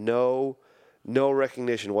got no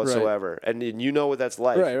recognition whatsoever. Right. And you know what that's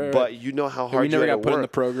like. Right. But you know how hard you had to work. We never got put in the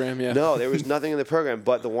program, No, there was nothing in the program.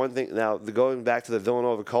 But the one thing, now, going back to the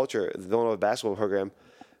Villanova culture, the Villanova basketball program,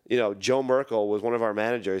 Joe Merkel was one of our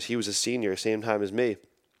managers. He was a senior, same time as me.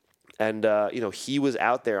 And, he was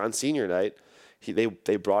out there on senior night.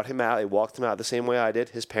 They brought him out. They walked him out the same way I did.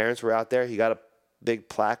 His parents were out there. He got a big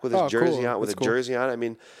plaque with his jersey on, jersey on. I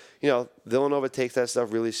mean, Villanova takes that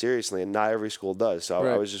stuff really seriously, and not every school does. So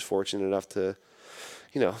I was just fortunate enough to,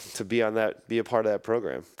 to be a part of that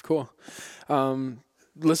program. Cool.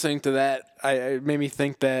 Listening to that, it made me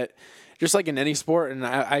think that just like in any sport, and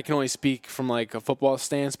I can only speak from like a football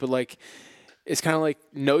stance, but like it's kind of like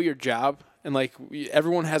know your job. And, like,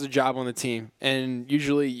 everyone has a job on the team. And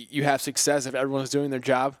usually you have success if everyone's doing their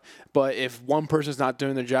job. But if one person's not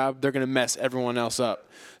doing their job, they're going to mess everyone else up.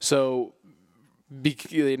 So,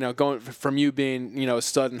 going from you being, a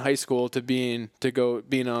stud in high school to being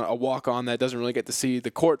a walk-on that doesn't really get to see the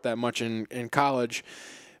court that much in college.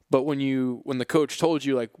 But when the coach told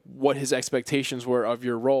you, like, what his expectations were of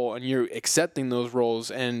your role, and you're accepting those roles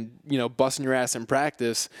and, busting your ass in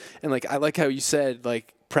practice. And, like, I like how you said,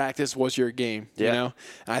 like, practice was your game, And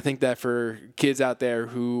I think that for kids out there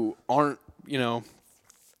who aren't,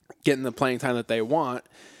 getting the playing time that they want,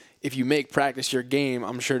 if you make practice your game,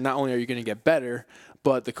 I'm sure not only are you going to get better,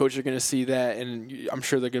 but the coaches are going to see that, and I'm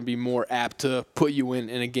sure they're going to be more apt to put you in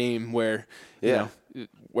a game where,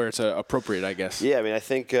 where it's appropriate, I guess. Yeah, I mean, I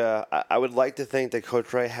think I would like to think that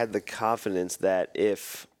Coach Wright had the confidence that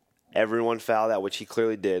if everyone fouled out, which he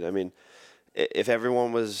clearly did, I mean, if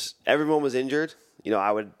everyone was injured,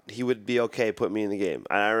 he would be okay putting me in the game.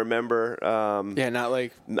 And I remember, I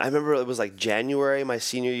remember it was like January, my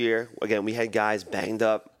senior year. Again, we had guys banged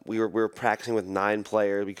up. We were practicing with 9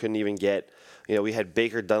 players. We couldn't even get, we had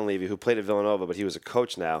Baker Dunleavy, who played at Villanova, but he was a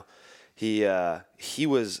coach now. He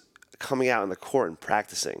was coming out on the court and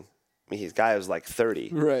practicing. I mean, his guy was like 30,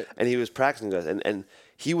 right? And he was practicing with us. And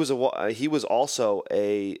he was also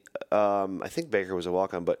I think Baker was a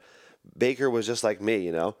walk-on, but Baker was just like me,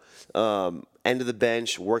 end of the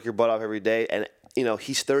bench, work your butt off every day. And,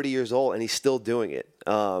 he's 30 years old and he's still doing it.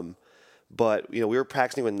 But, we were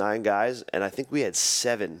practicing with 9 guys, and I think we had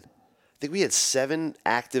 7. I think we had 7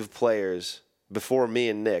 active players before me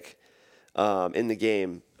and Nick in the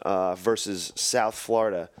game versus South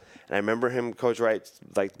Florida. And I remember him, Coach Wright,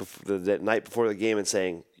 like the night before the game and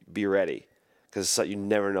saying, be ready. Because you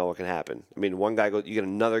never know what can happen. I mean, one guy you get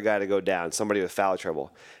another guy to go down, somebody with foul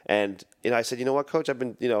trouble, and I said, you know what, Coach, I've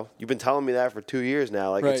been, you've been telling me that for 2 years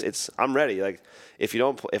now. Like right. I'm ready. Like if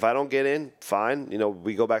I don't get in, fine.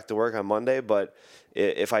 We go back to work on Monday. But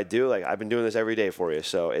if I do, like I've been doing this every day for you,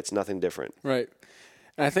 so it's nothing different. Right.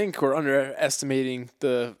 And I think we're underestimating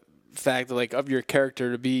the fact that of your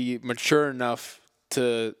character to be mature enough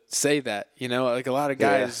to say that. Like a lot of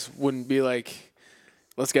guys wouldn't be like,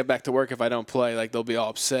 let's get back to work if I don't play. Like they'll be all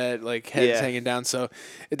upset, like heads hanging down. So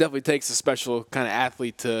it definitely takes a special kind of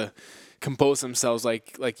athlete to compose themselves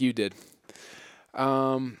like you did.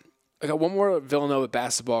 I got one more Villanova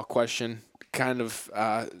basketball question.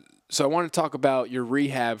 So I want to talk about your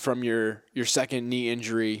rehab from your second knee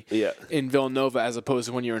injury in Villanova as opposed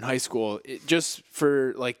to when you were in high school. Just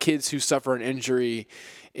for kids who suffer an injury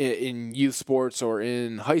in youth sports or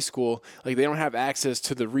in high school, they don't have access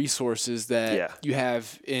to the resources that you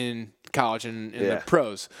have in college and in the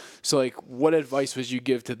pros. So what advice would you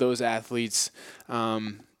give to those athletes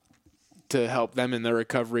to help them in their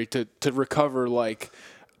recovery to recover like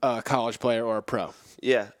a college player or a pro?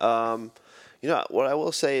 Yeah. What I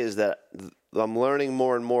will say is that I'm learning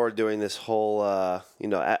more and more doing this whole,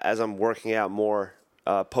 as I'm working out more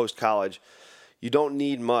post-college, you don't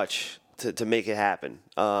need much to make it happen.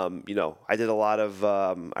 I did a lot of,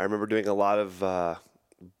 I remember doing a lot of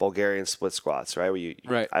Bulgarian split squats, right?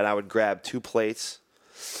 And I would grab 2 plates.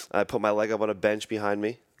 I'd put my leg up on a bench behind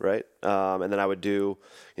me, right? And then I would do,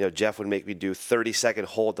 Jeff would make me do 30-second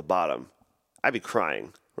hold at the bottom. I'd be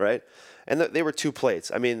crying, right? And they were 2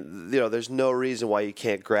 plates. I mean, there's no reason why you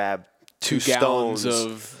can't grab 2 gallons stones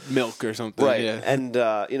of milk or something, right? Yeah. And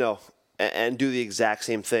and do the exact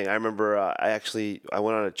same thing. I remember I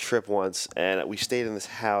went on a trip once, and we stayed in this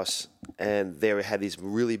house, and they had these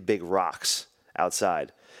really big rocks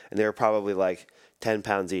outside, and they were probably 10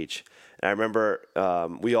 pounds each. And I remember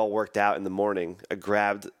we all worked out in the morning. I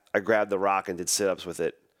grabbed the rock and did sit-ups with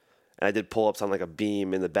it. And I did pull-ups on a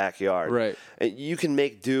beam in the backyard. Right. And you can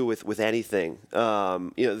make do with anything.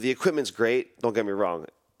 The equipment's great. Don't get me wrong.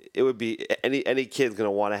 It would be any kid's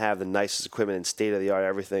gonna want to have the nicest equipment and state-of-the-art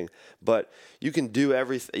everything. But you can do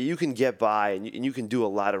everything. You can get by, and you can do a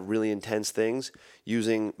lot of really intense things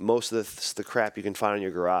using most of the crap you can find in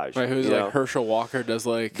your garage. Right. Who's Herschel Walker does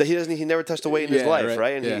he never touched a weight in his life,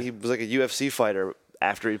 right? And yeah. he was like a UFC fighter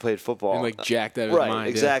after he played football. And jacked out of his mind. Right.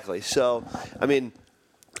 Exactly. Yeah. So I mean,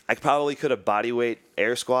 I probably could have body weight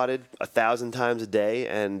air squatted 1,000 times a day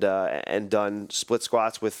and done split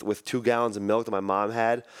squats with 2 gallons of milk that my mom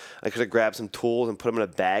had. I could have grabbed some tools and put them in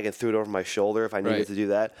a bag and threw it over my shoulder if I needed to do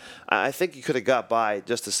that. I think you could have got by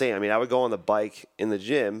just the same. I mean, I would go on the bike in the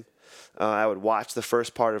gym. I would watch the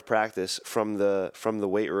first part of practice from the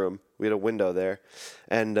weight room. We had a window there,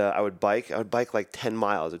 and I would bike. I would bike 10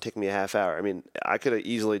 miles. It would take me a half hour. I mean, I could have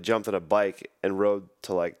easily jumped on a bike and rode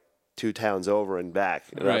to 2 towns over and back,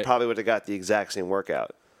 and I probably would have got the exact same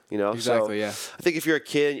workout. Exactly, yeah. I think if you're a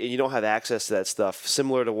kid and you don't have access to that stuff,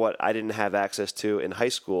 similar to what I didn't have access to in high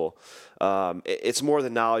school, it's more the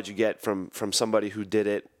knowledge you get from somebody who did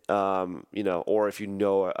it, or if you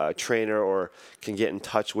know a trainer or can get in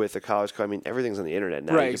touch with a college coach. I mean, everything's on the internet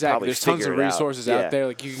now. Right, exactly. There's tons of resources out there.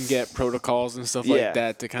 You can get protocols and stuff like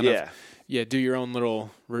that to kind of do your own little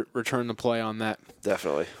return to play on that.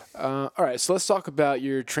 Definitely. All right, so let's talk about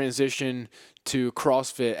your transition to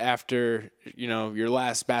CrossFit after your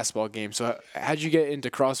last basketball game. So how'd you get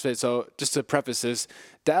into CrossFit? So just to preface this,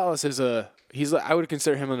 Dallas is I would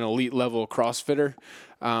consider him an elite level CrossFitter.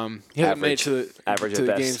 He hasn't made it to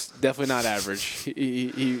the games. Definitely not average.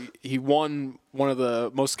 He won one of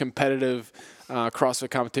the most competitive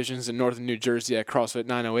CrossFit competitions in northern New Jersey at CrossFit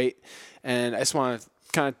 908, and I just want to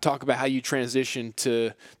kind of talk about how you transitioned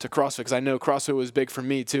to CrossFit, because I know CrossFit was big for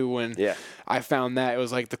me too. When I found that, it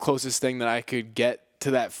was the closest thing that I could get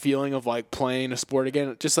to that feeling of playing a sport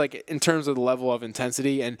again, just in terms of the level of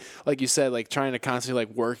intensity, and like you said, trying to constantly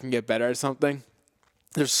work and get better at something.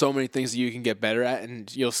 There's so many things that you can get better at,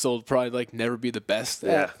 and you'll still probably never be the best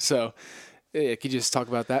at. So could you just talk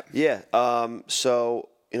about that? Yeah. So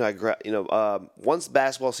once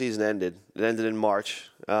basketball season ended, it ended in March.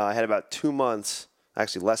 I had about 2 months.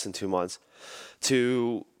 Actually less than 2 months,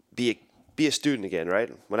 to be a student again, right?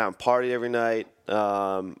 Went out and partied every night,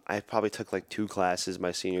 I probably took like 2 classes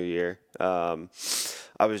my senior year.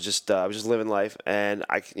 I was just living life, and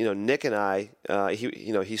Nick and I,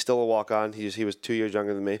 he's still a walk on. He was 2 years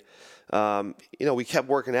younger than me. We kept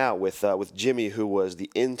working out with Jimmy, who was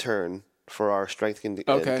the intern for our strength and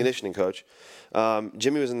conditioning coach.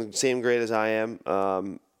 Jimmy was in the same grade as I am.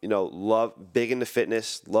 Big into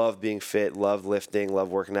fitness, loved being fit, loved lifting,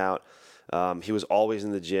 loved working out. He was always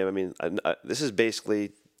in the gym. I mean, this is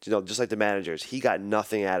basically, just like the managers, he got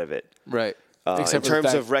nothing out of it. Right. In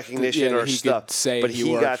terms of recognition or stuff, but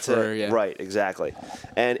he got to right, exactly,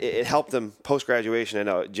 and it helped him post graduation. I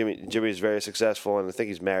know Jimmy's very successful, and I think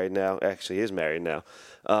he's married now. Actually, he is married now,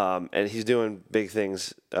 and he's doing big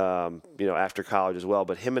things, after college as well.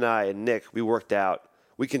 But him and I and Nick, we worked out.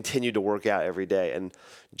 We continued to work out every day, and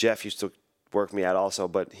Jeff used to work me out also,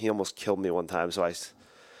 but he almost killed me one time, so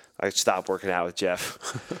I stopped working out with Jeff.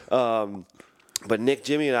 But Nick,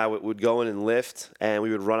 Jimmy, and I would go in and lift, and we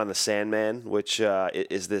would run on the Sandman, which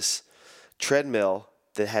is this treadmill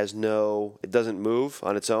that it doesn't move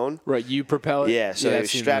on its own. Right, you propel it? Yeah, so they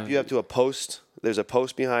strap you up to a post. There's a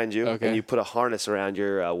post behind you, and you put a harness around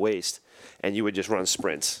your waist, and you would just run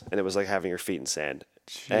sprints, and it was like having your feet in sand.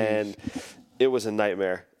 Jeez. And it was a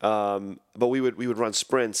nightmare. But we would run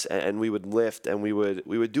sprints, and we would lift, and we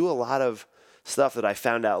would do a lot of stuff that I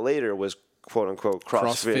found out later was quote unquote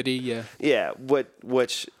CrossFit. Yeah. Yeah,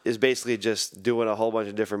 which is basically just doing a whole bunch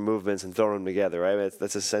of different movements and throwing them together, right?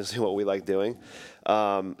 That's essentially what we like doing.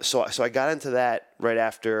 So I got into that right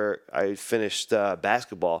after I finished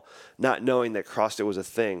basketball, not knowing that CrossFit was a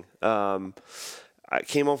thing. I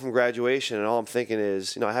came home from graduation, and all I'm thinking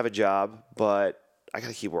is, I have a job, but I got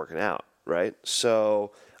to keep working out, right?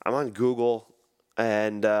 So I'm on Google.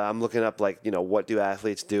 And I'm looking up, what do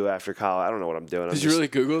athletes do after college? I don't know what I'm doing. Did you really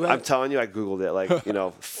Google that? I'm telling you, I Googled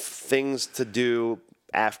it. Things to do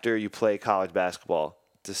after you play college basketball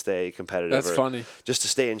to stay competitive. That's funny. Just to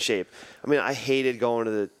stay in shape. I mean, I hated going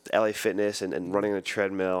to the LA Fitness and running on a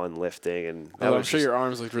treadmill and lifting. And I'm sure your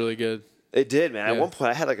arms looked really good. It did, man. Yeah. At one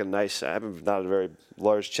point, I had I'm not a very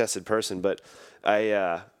large-chested person, but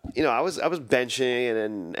I was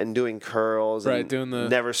benching and doing curls, right? And doing the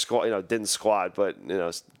never squat. Didn't squat, but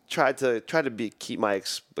tried to keep my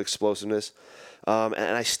explosiveness. And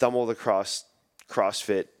I stumbled across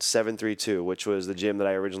CrossFit 732, which was the gym that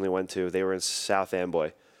I originally went to. They were in South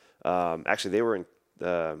Amboy. Actually, they were in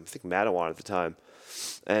I think Mattawan at the time.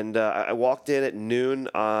 And I walked in at noon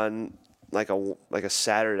on like a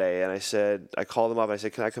Saturday, and I called them up. And I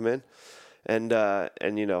said, "Can I come in?" And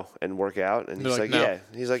work out, and he's like, no. yeah.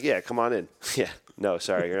 He's like, yeah, come on in. Yeah, no,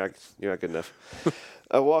 sorry, you're not good enough.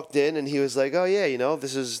 I walked in, and he was like, oh yeah,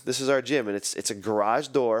 this is our gym, and it's a garage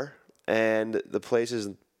door, and the place is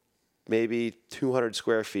maybe 200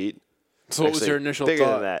 square feet. So what was your initial bigger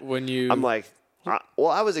thought than that. when you? I'm like, I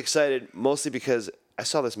was excited mostly because I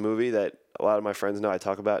saw this movie that a lot of my friends know I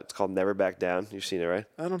talk about. It's called Never Back Down. You've seen it, right?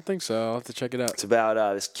 I don't think so. I'll have to check it out. It's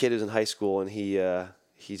about this kid who's in high school, and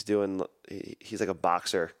he's like a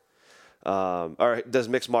boxer, or does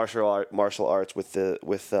mixed martial arts with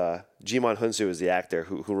Jimon Hunsu is the actor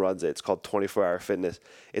who runs it. It's called 24 Hour Fitness.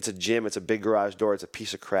 It's a gym. It's a big garage door. It's a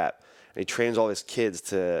piece of crap. And he trains all his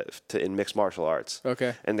kids in mixed martial arts.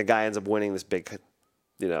 Okay. And the guy ends up winning this big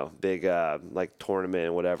tournament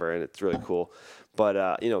and whatever, and it's really cool. But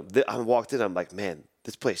I walked in. I'm like, man,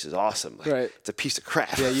 this place is awesome. Right. It's a piece of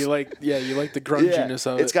crap. Yeah, you like the grunginess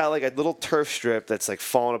of it. It's got like a little turf strip that's like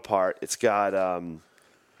falling apart. It's got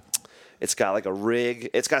like a rig.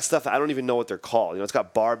 It's got stuff I don't even know what they're called. It's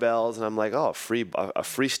got barbells, and I'm like, oh, a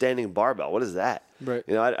freestanding barbell. What is that? Right.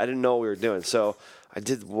 I didn't know what we were doing. So I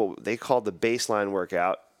did what they called the baseline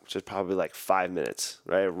workout, which is probably like 5 minutes.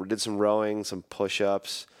 Right. We did some rowing, some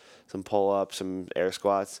push-ups, some pull-ups, some air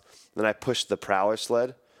squats. Then I pushed the prowler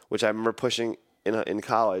sled, which I remember pushing in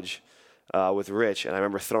college with Rich, and I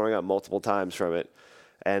remember throwing up multiple times from it.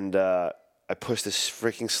 And I pushed this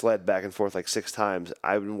freaking sled back and forth like 6 times.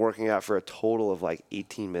 I've been working out for a total of like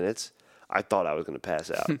 18 minutes. I thought I was going to pass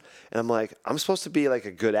out. And I'm like, I'm supposed to be like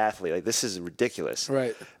a good athlete. Like, this is ridiculous.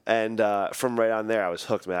 Right. And from right on there, I was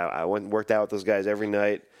hooked, man. I went and worked out with those guys every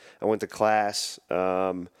night. I went to class.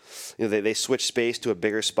 They switched space to a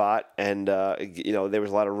bigger spot, and there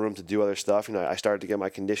was a lot of room to do other stuff. I started to get my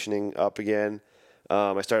conditioning up again.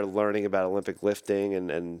 I started learning about Olympic lifting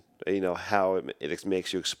and how it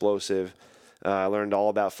makes you explosive. I learned all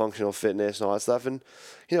about functional fitness and all that stuff, and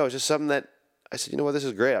it's just something that I said, this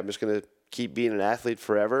is great. I'm just gonna keep being an athlete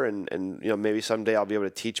forever, and maybe someday I'll be able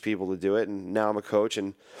to teach people to do it. And now I'm a coach,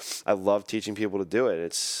 and I love teaching people to do it.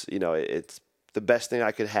 It's it's the best thing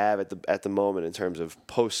I could have at the moment in terms of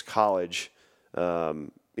post college,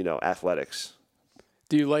 athletics.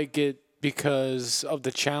 Do you like it because of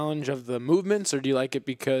the challenge of the movements, or do you like it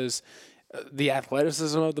because the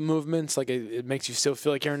athleticism of the movements, like it makes you still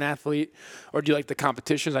feel like you're an athlete, or do you like the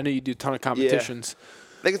competitions? I know you do a ton of competitions.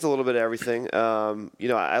 I think it's a little bit of everything.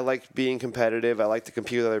 I like being competitive. I like to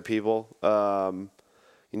compete with other people. When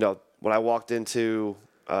I walked into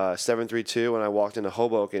 732, when I walked into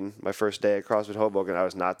Hoboken, my first day at CrossFit Hoboken, I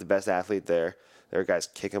was not the best athlete there. There were guys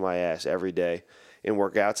kicking my ass every day in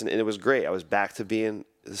workouts, and it was great. I was back to being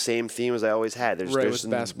the same theme as I always had. There's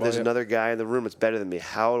another guy in the room that's better than me.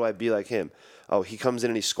 How do I be like him? Oh, he comes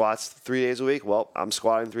in and he squats 3 days a week. Well, I'm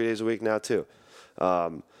squatting 3 days a week now too.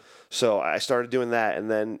 So I started doing that,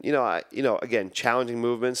 and then again, challenging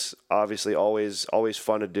movements. Obviously, always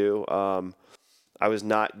fun to do. I was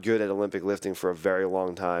not good at Olympic lifting for a very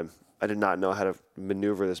long time. I did not know how to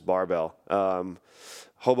maneuver this barbell.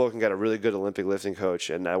 Hoboken got a really good Olympic lifting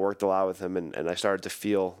coach, and I worked a lot with him, and I started to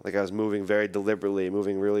feel like I was moving very deliberately,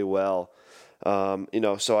 moving really well.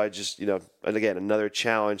 So I just, and again, another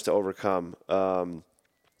challenge to overcome. And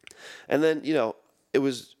then, it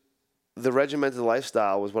was the regimented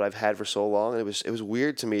lifestyle was what I've had for so long. And it was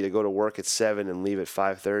weird to me to go to work at 7 and leave at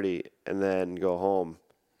 5:30 and then go home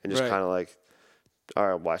and just kind of like, all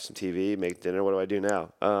right, watch some TV, make dinner. What do I do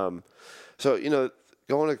now?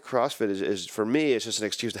 Going to CrossFit is for me, it's just an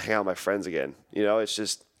excuse to hang out with my friends again. It's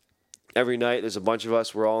just every night there's a bunch of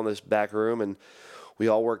us. We're all in this back room and we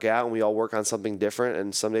all work out and we all work on something different.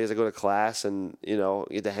 And some days I go to class and,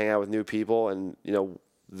 get to hang out with new people. And,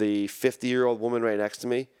 the 50-year-old woman right next to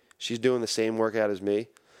me, she's doing the same workout as me.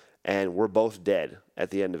 And we're both dead at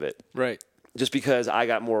the end of it. Right. Just because I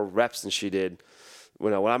got more reps than she did.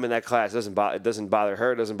 When I'm in that class, it doesn't bother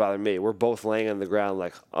her, it doesn't bother me. We're both laying on the ground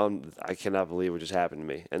like, I cannot believe what just happened to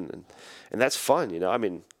me. And that's fun, I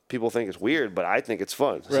mean, people think it's weird, but I think it's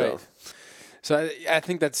fun. Right. So I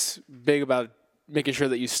think that's big about making sure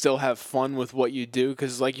that you still have fun with what you do.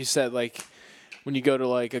 Because like you said, like when you go to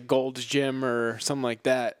like a Gold's Gym or something like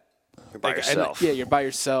that. You're by yourself. You're by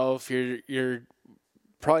yourself. You're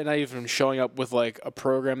probably not even showing up with like a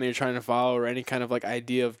program that you're trying to follow or any kind of like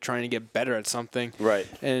idea of trying to get better at something. Right.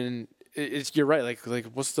 And you're right. Like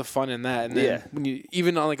what's the fun in that? And then when you,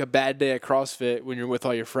 even on like a bad day at CrossFit, when you're with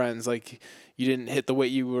all your friends, like you didn't hit the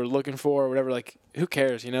weight you were looking for or whatever, like who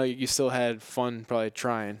cares? You still had fun probably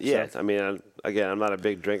trying. Yeah. So. I mean, I'm not a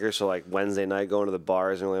big drinker. So like Wednesday night going to the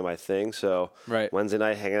bar isn't really my thing. So Wednesday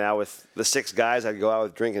night hanging out with the 6 guys I'd go out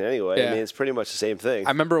with drinking anyway. Yeah. I mean, it's pretty much the same thing.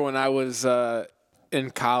 I remember when I was, in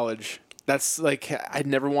college, that's like I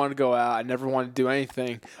never wanted to go out. I never wanted to do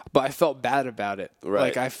anything, but I felt bad about it. Right.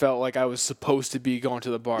 Like I felt like I was supposed to be going to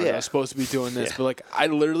the bar. Yeah. I was supposed to be doing this, but like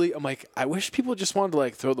I'm like, I wish people just wanted to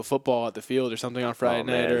like throw the football at the field or something on Friday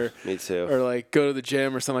night, or me too, or like go to the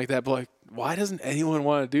gym or something like that. But like, why doesn't anyone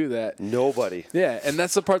want to do that? Nobody. Yeah, and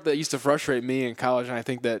that's the part that used to frustrate me in college, and I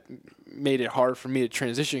think that made it hard for me to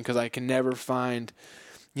transition because I can never find,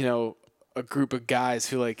 a group of guys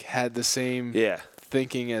who like had the same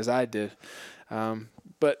thinking as I did.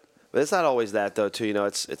 But it's not always that though too.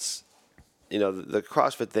 It's the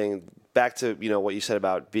CrossFit thing, back to what you said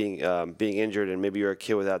about being injured and maybe you're a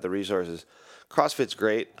kid without the resources. CrossFit's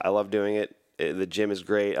great. I love doing it. The gym is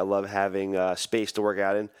great. I love having space to work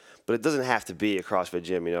out in, but it doesn't have to be a CrossFit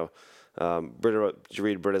gym. Britta, did you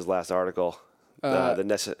read Britta's last article?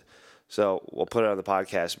 So we'll put it on the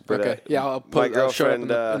podcast. Britta, okay. Yeah, I'll show it in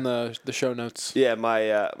the show notes. Yeah,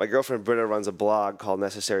 my girlfriend Britta runs a blog called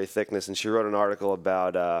Necessary Thickness, and she wrote an article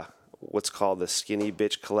about what's called the Skinny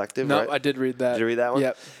Bitch Collective. No, right? I did read that. Did you read that one?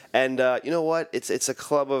 Yep. And you know what? It's a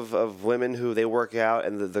club of women who they work out,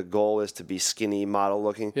 and the goal is to be skinny, model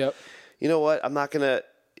looking. Yep. You know what? I'm not gonna.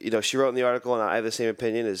 She wrote in the article, and I have the same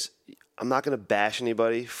opinion. I'm not going to bash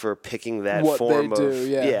anybody for picking that form of.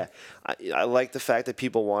 Yeah. I like the fact that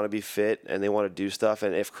people want to be fit and they want to do stuff.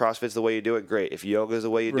 And if CrossFit's the way you do it, great. If yoga is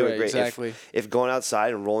the way you do it, great. Exactly. If going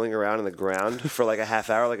outside and rolling around in the ground for like a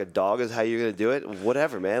half hour like a dog is how you're going to do it,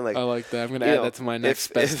 whatever, man. Like I like that. I'm going to add that to my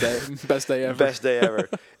next best day. Best day ever. Best day ever.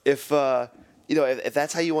 If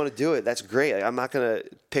that's how you want to do it, that's great. Like, I'm not going to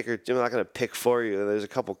pick for you. There's a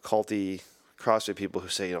couple culty CrossFit people who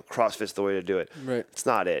say, CrossFit's the way to do it. Right. It's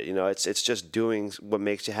not it. It's just doing what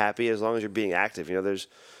makes you happy as long as you're being active. There's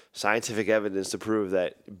scientific evidence to prove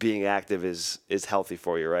that being active is healthy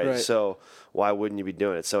for you, right? So why wouldn't you be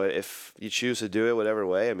doing it? So if you choose to do it whatever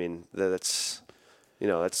way, I mean, that's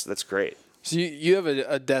great. So you have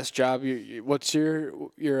a desk job. What's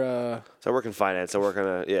your So I work in finance. I work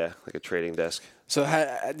on like a trading desk. So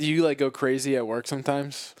how do you like go crazy at work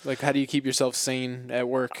sometimes? Like how do you keep yourself sane at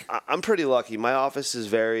work? I'm pretty lucky. My office is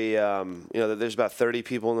very there's about 30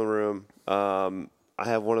 people in the room. I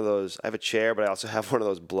have one of those. I have a chair, but I also have one of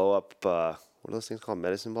those blow up. What are those things called?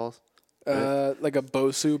 Medicine balls. Like a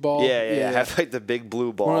Bosu ball. Yeah. I have like the big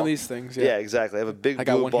blue ball. One of these things. Yeah, Yeah, exactly. I have a big blue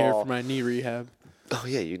ball. I got one here for my knee rehab. Oh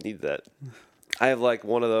yeah, you need that. I have like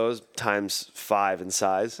one of those times 5 in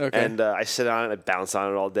size, Okay. and I sit on it, I bounce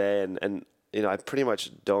on it all day, and I pretty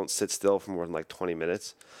much don't sit still for more than like 20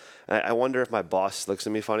 minutes. I wonder if my boss looks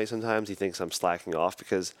at me funny sometimes. He thinks I'm slacking off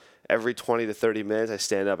because every 20 to 30 minutes I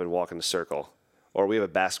stand up and walk in a circle, or we have a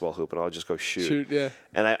basketball hoop and I'll just go shoot. Yeah.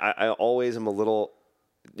 And I always am a little,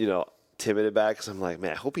 timid about it because I'm like,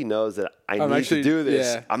 man, I hope he knows that I need to do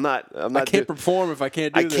this. Yeah. I'm not. I can't perform if I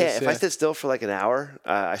can't do this. I can't. If I yeah. sit still for like an hour,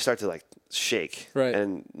 I start to like shake. Right.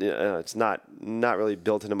 And it's not really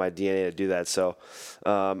built into my DNA to do that. So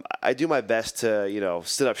I do my best to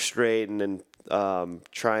sit up straight and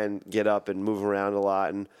try and get up and move around a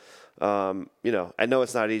lot. And I know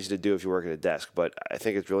it's not easy to do if you work at a desk, but I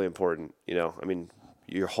think it's really important. I mean,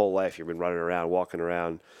 your whole life you've been running around, walking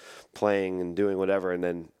around, playing and doing whatever, and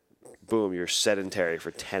then boom, you're sedentary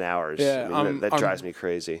for 10 hours. Yeah, I mean, that drives me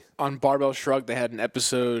crazy. On Barbell Shrugged, they had an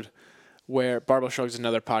episode where Barbell Shrugged is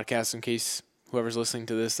another podcast, in case whoever's listening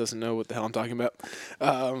to this doesn't know what the hell I'm talking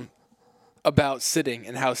about sitting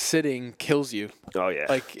and how sitting kills you. Oh yeah.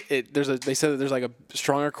 Like they said that there's like a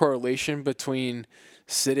stronger correlation between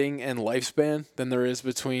sitting and lifespan than there is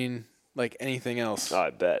between like anything else. Oh, I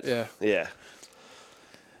bet. Yeah. Yeah.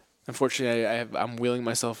 Unfortunately, I'm wheeling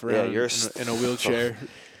myself around in a wheelchair.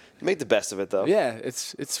 Make the best of it, though. Yeah,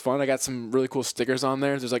 it's fun. I got some really cool stickers on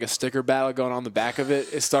there. There's like a sticker battle going on the back of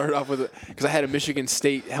it. It started off with because I had a Michigan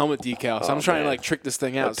State helmet decal, so I'm trying to like trick this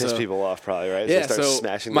thing out. Piss people off, probably, right? Yeah, so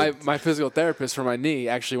smashing my physical therapist for my knee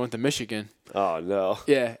actually went to Michigan. Oh no.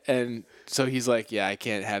 Yeah, and so he's like, yeah, I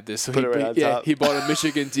can't have this. So Put it right on top. He bought a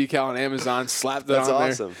Michigan decal on Amazon, slapped it on there.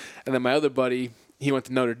 That's awesome. And then my other buddy, he went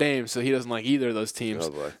to Notre Dame, so he doesn't like either of those teams.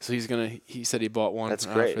 Oh boy. So he said he bought one. That's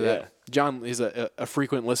great. For that. John is a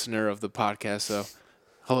frequent listener of the podcast, so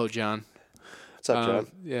hello, John. What's up,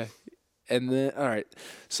 John? Yeah. And then, all right.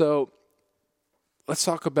 So let's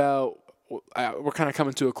talk about, we're kind of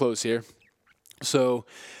coming to a close here. So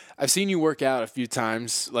I've seen you work out a few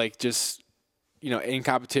times, like just, in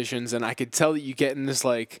competitions, and I could tell that you get in this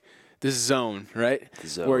zone, right?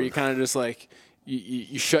 Where you kind of just like,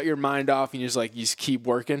 you shut your mind off and you just keep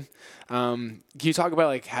working. Can you talk about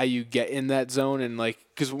like how you get in that zone and like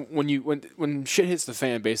because when shit hits the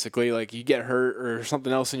fan, basically like you get hurt or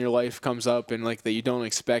something else in your life comes up and like that you don't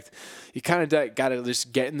expect, you kind of got to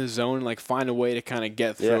just get in the zone and like find a way to kind of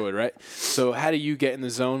get through it, right? So how do you get in the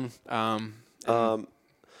zone?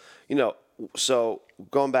 So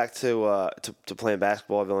going back to playing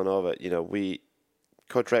basketball at Villanova,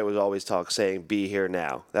 Coach Wright was always saying, "Be here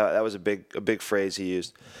now." That was a big phrase he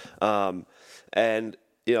used, and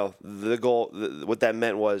the goal, what that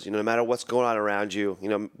meant was, no matter what's going on around you,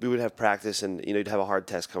 we would have practice, and you'd have a hard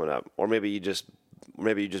test coming up, or maybe you just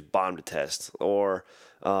bombed a test, or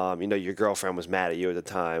your girlfriend was mad at you at the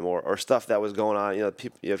time, or stuff that was going on.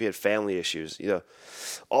 People, if you had family issues,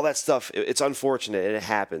 all that stuff. It's unfortunate and it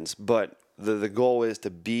happens, but the goal is to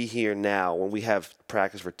be here now when we have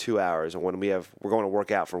practice for 2 hours and when we're going to work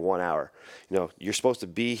out for 1 hour. You're supposed to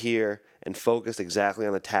be here and focused exactly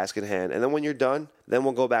on the task at hand. And then when you're done, then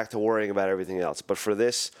we'll go back to worrying about everything else. But for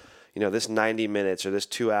this, this 90 minutes or this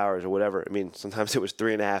 2 hours or whatever, I mean, sometimes it was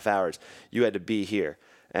 3.5 hours, you had to be here.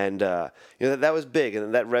 And that was big,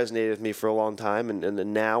 and that resonated with me for a long time.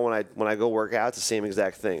 And now when I go work out, it's the same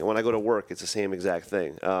exact thing. And when I go to work, it's the same exact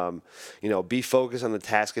thing. Be focused on the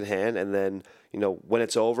task at hand, and then when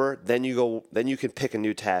it's over, then you can pick a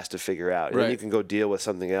new task to figure out, and then you can go deal with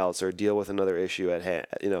something else or deal with another issue at hand,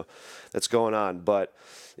 that's going on. But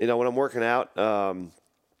when I'm working out, I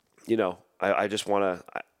just want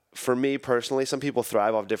to. For me personally, some people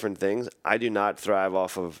thrive off different things. I do not thrive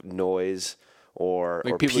off of noise. Or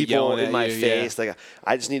people in my face. Yeah. Like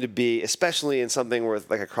I just need to be, especially in something where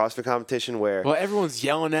like a CrossFit competition where everyone's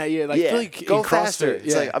yelling at you. Like, yeah, I feel like go in faster. CrossFit,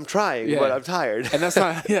 It's like I'm trying, but I'm tired. And that's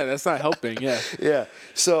not helping. Yeah. Yeah.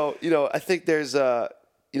 So I think there's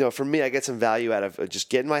for me, I get some value out of just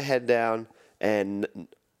getting my head down, and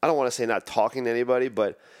I don't want to say not talking to anybody,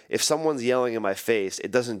 but if someone's yelling in my face,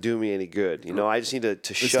 it doesn't do me any good. I just need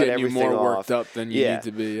to shut everything off. You more worked up than you need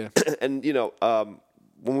to be. Yeah. And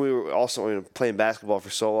when we were also playing basketball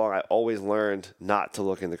for so long, I always learned not to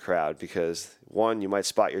look in the crowd because, one, you might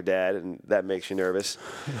spot your dad, and that makes you nervous.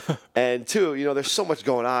 And two, there's so much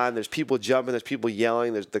going on. There's people jumping. There's people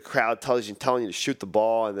yelling. There's the crowd telling you to shoot the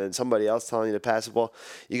ball, and then somebody else telling you to pass the ball.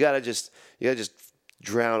 You gotta just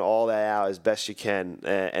drown all that out as best you can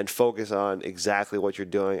and focus on exactly what you're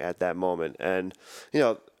doing at that moment. And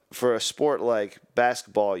for a sport like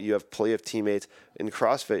basketball, you have teammates. In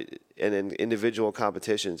CrossFit and in individual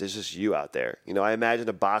competitions, it's just you out there. I imagine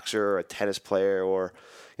a boxer or a tennis player or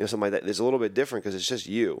something like that. It's a little bit different because it's just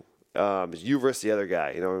you. It's you versus the other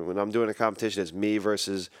guy. When I'm doing a competition, it's me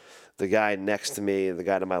versus the guy next to me, the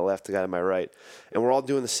guy to my left, the guy to my right, and we're all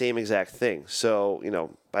doing the same exact thing. So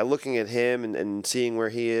by looking at him and seeing where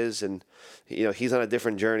he is, and he's on a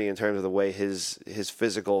different journey in terms of the way his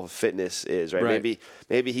physical fitness is. Right?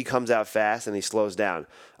 Maybe he comes out fast and he slows down.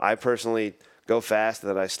 I personally go fast and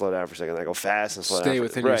then I slow down for a second. I go fast and slow down. Stay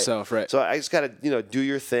within yourself, right? So I just got to do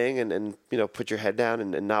your thing and put your head down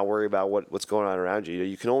and not worry about what's going on around you.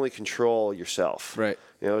 You can only control yourself. Right.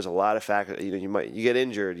 There's a lot of factors. You get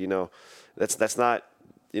injured. That's not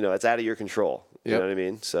that's out of your control. You know what I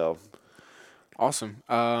mean? So awesome.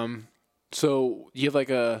 So you have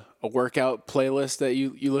like a workout playlist that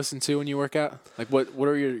you listen to when you work out? Like what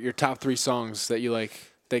are your top 3 songs that you like?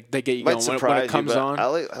 They get you going when it comes on. I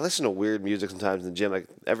listen to weird music sometimes in the gym. Like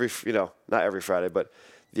not every Friday, but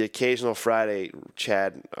the occasional Friday,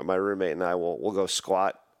 Chad, my roommate, and I will go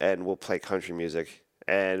squat and we'll play country music.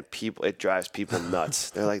 And it drives people nuts.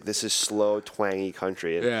 They're like, this is slow, twangy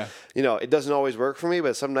country. And, it doesn't always work for me,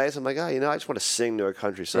 but some nights I'm like, I just want to sing to a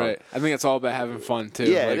country song. Right. I think it's all about having fun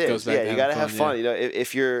too. Yeah, like, it is. You got to have fun. Yeah.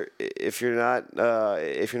 If you're not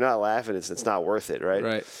laughing, it's not worth it, right?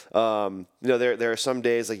 Right. There are some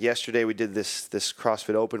days like yesterday we did this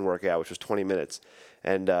CrossFit Open workout, which was 20 minutes,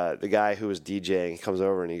 and the guy who was DJing comes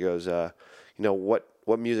over and he goes,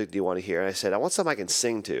 what music do you want to hear? And I said, I want something I can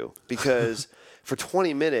sing to because. For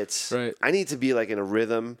 20 minutes, right. I need to be like in a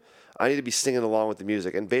rhythm. I need to be singing along with the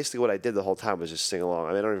music. And basically what I did the whole time was just sing along.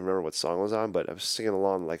 I don't even remember what song was on, but I was singing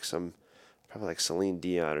along like probably like Celine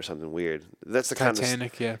Dion or something weird. That's the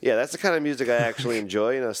Titanic, kind of, yeah, that's the kind of music I actually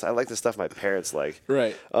enjoy. I like the stuff my parents like.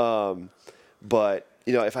 Right. But,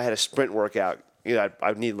 if I had a sprint workout,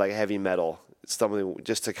 I'd need like heavy metal. Something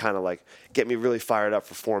just to kind of like get me really fired up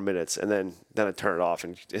for 4 minutes, and then I'd turn it off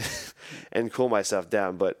and cool myself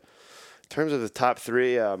down. But in terms of the top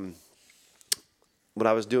 3, when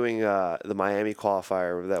I was doing the Miami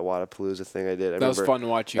qualifier, that Wodapalooza thing I did, that was fun to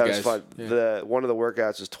watch you guys. That was fun. Yeah. One of the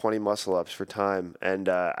workouts was 20 muscle ups for time, and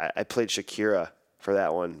I played Shakira for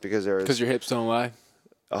that one because your hips don't lie.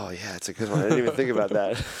 Oh yeah, it's a good one. I didn't even think about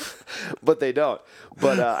that, but they don't.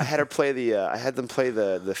 But I had them play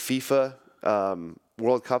the FIFA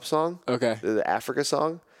World Cup song. Okay. The Africa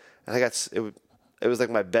song, and it was like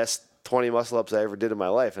my best 20 muscle ups I ever did in my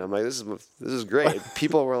life, and I'm like, this is great.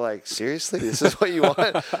 People were like, seriously, this is what you want?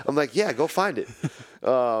 I'm like, yeah, go find it.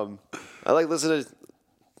 I like listening.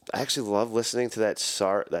 I actually love listening to that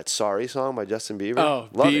Sorry song by Justin Bieber. Oh,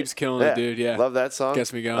 Bieb's killing it, dude. Yeah, love that song.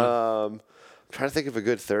 Gets me going. I'm trying to think of a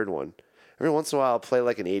good third one. Every once in a while, I'll play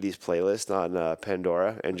like an 80s playlist on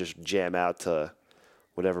Pandora and just jam out to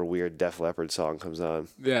whatever weird Def Leppard song comes on.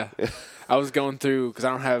 Yeah, I was going through because I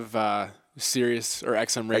don't have Sirius or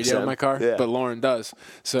XM radio in my car, but Lauren does.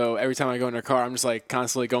 So every time I go in her car, I'm just like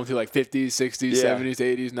constantly going through like 50s, 60s, 70s,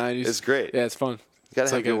 80s, 90s. It's great. Yeah, it's fun. You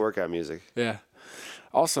gotta have good workout music. Yeah,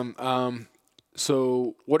 awesome.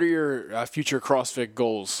 So what are your future CrossFit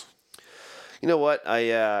goals? You know what?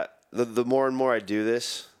 The more and more I do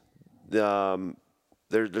this,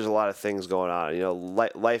 there's a lot of things going on.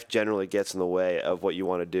 Life generally gets in the way of what you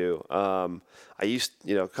want to do.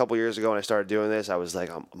 A couple years ago when I started doing this, I was like,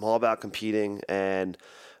 I'm all about competing, and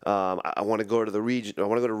I want to go to the region. I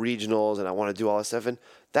want to go to regionals, and I want to do all this stuff, and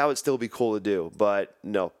that would still be cool to do. But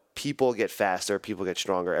no, people get faster, people get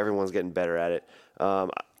stronger. Everyone's getting better at it.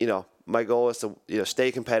 My goal is to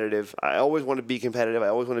stay competitive. I always want to be competitive. I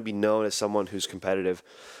always want to be known as someone who's competitive.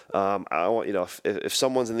 I want if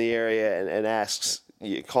someone's in the area and asks,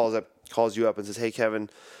 calls you up and says, "Hey, Kevin,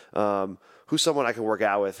 who's someone I can work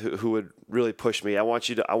out with who would really push me?" I want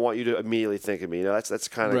you to immediately think of me. That's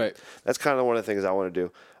kind of one of the things I want to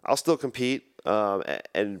do. I'll still compete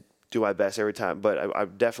and do my best every time, but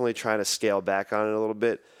I'm definitely trying to scale back on it a little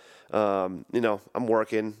bit. I'm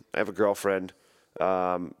working. I have a girlfriend.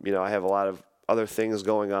 I have a lot of other things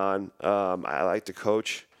going on. I like to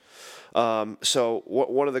coach. So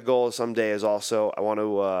one of the goals someday is also I want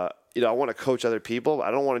to coach other people. But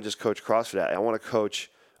I don't want to just coach CrossFit. I want to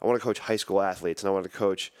coach high school athletes, and I want to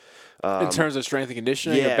coach. In terms of strength and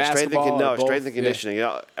conditioning, or basketball, strength and conditioning,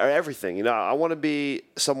 or everything. I want to be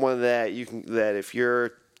someone that if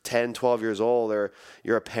you're 10, 12 years old, or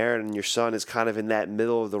you're a parent and your son is kind of in that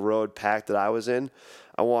middle of the road pack that I was in,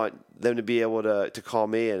 I want them to be able to call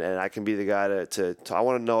me, and I can be the guy to I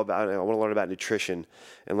want to know about, I want to learn about nutrition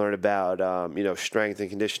and learn about, strength and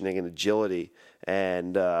conditioning and agility,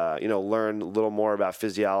 and, learn a little more about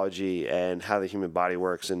physiology and how the human body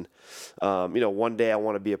works. And, one day I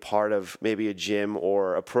want to be a part of maybe a gym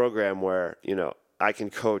or a program where, I can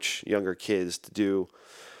coach younger kids to do,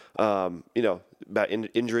 about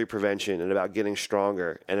injury prevention and about getting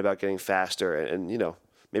stronger and about getting faster. And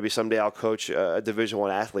maybe someday I'll coach a Division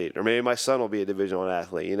I athlete, or maybe my son will be a Division I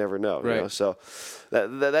athlete. You never know. Right. So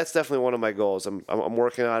that's definitely one of my goals. I'm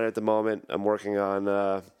working on it at the moment. I'm working on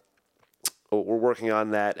we're working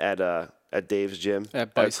on that at Dave's gym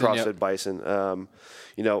at Bison, CrossFit yep. Bison.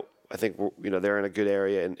 I think they're in a good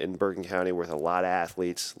area in Bergen County with a lot of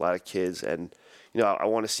athletes, a lot of kids, and I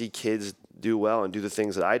want to see kids do well and do the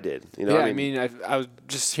things that I did. I was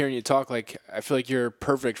just hearing you talk. Like, I feel like you're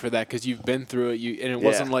perfect for that because you've been through it. And it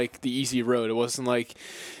wasn't like the easy road. It wasn't like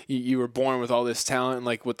you were born with all this talent, and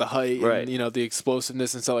like with the height right. and the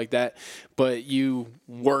explosiveness and stuff like that. But you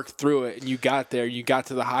worked through it and you got there. You got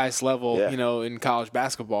to the highest level, in college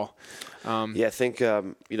basketball. I think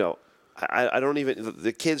I don't even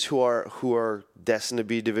the kids who are destined to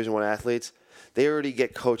be Division I athletes. They already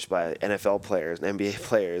get coached by NFL players and NBA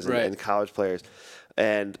players and college players.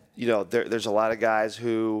 And, there's a lot of guys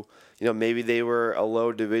who, maybe they were a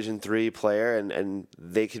low Division III player and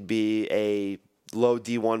they could be a low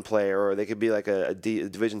D1 player, or they could be like a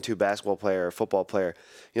Division II basketball player or football player.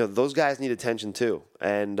 Those guys need attention too.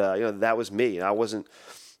 And, that was me. I wasn't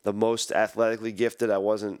the most athletically gifted. I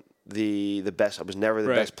wasn't the best. I was never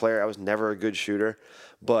the best player. I was never a good shooter.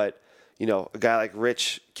 But a guy like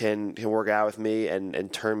Rich can work out with me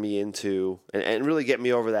and turn me into and really get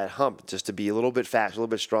me over that hump, just to be a little bit faster, a little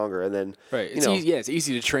bit stronger, and then it's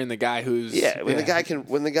easy to train the guy who's when the guy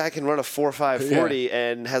can run a 4.5 40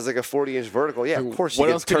 and has like a 40-inch vertical, of course you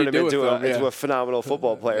can turn him into a phenomenal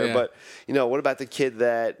football player. Yeah. But what about the kid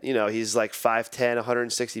that he's like 5'10",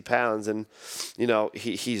 160 pounds, and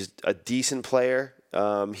he's a decent player.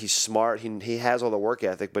 He's smart. He has all the work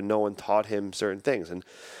ethic, but no one taught him certain things. And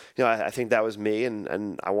I think that was me,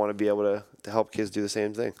 and I want to be able to help kids do the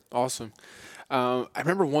same thing. Awesome. I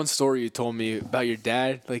remember one story you told me about your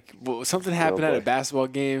dad. Like, something happened at a basketball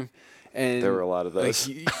game, and there were a lot of those.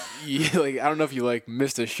 Like, I don't know if you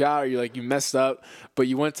missed a shot or you messed up, but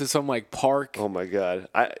you went to some park. Oh my God!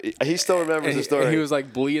 He still remembers the story. And he was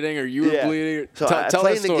bleeding, or you were bleeding. So I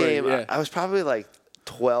played in the game. Yeah. I was probably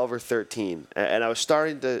 12 or 13, and I was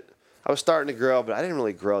starting to grow, but I didn't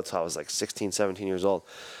really grow until I was 16, 17 years old.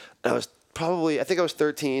 And I think I was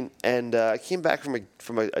 13, and I came back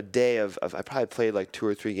from a day of I probably played 2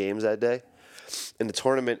 or 3 games that day in the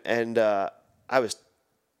tournament, and I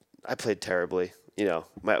played terribly.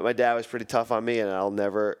 My dad was pretty tough on me, and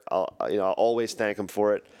I'll always thank him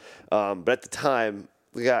for it. But at the time,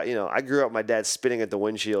 I grew up with my dad spitting at the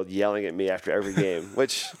windshield, yelling at me after every game,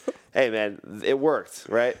 which, hey man, it worked,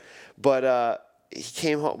 right? But he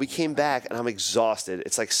came home. We came back, and I'm exhausted.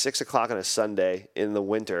 It's 6:00 on a Sunday in the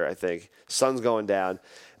winter, I think. Sun's going down.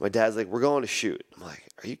 My dad's like, "We're going to shoot." I'm like,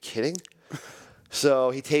 "Are you kidding?"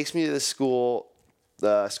 So he takes me to the school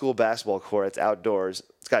basketball court. It's outdoors.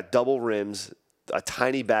 It's got double rims, a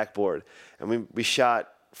tiny backboard, and we shot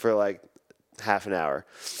for half an hour.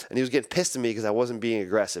 And he was getting pissed at me because I wasn't being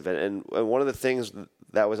aggressive. And one of the things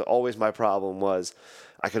that was always my problem was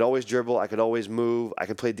I could always dribble, I could always move, I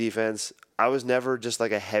could play defense. I was never just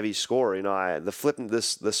a heavy scorer.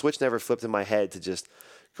 The switch never flipped in my head to just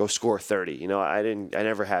go score 30. I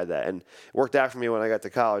never had that. And it worked out for me when I got to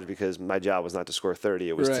college because my job was not to score 30.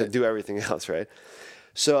 It was to do everything else, right?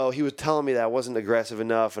 So he was telling me that I wasn't aggressive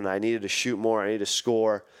enough and I needed to shoot more, I needed to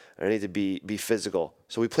score, and I needed to be physical.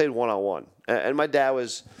 So we played one-on-one. And my dad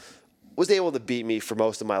was able to beat me for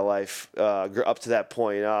most of my life up to that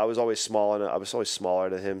point. I was always smaller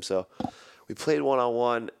than him, so we played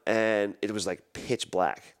one-on-one, and it was pitch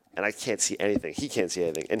black, and I can't see anything. He can't see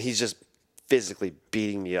anything, and he's just physically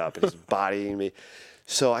beating me up, and he's bodying me.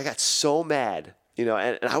 So I got so mad,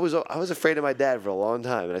 and I was afraid of my dad for a long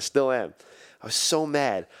time, and I still am. I was so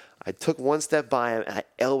mad. I took one step by him, and I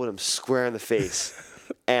elbowed him square in the face,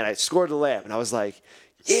 and I scored the layup, and I was like,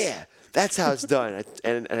 yeah, that's how it's done.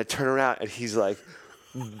 And I turn around, and he's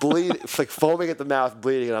bleeding, foaming at the mouth,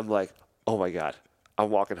 bleeding, and I'm like, oh my God, I'm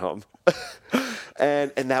walking home.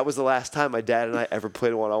 And that was the last time my dad and I ever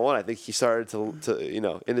played one-on-one. I think he started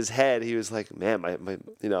to in his head, he was like, man,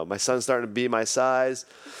 my son's starting to be my size.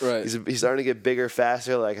 Right. He's starting to get bigger,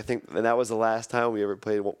 faster. Like, I think, and that was the last time we ever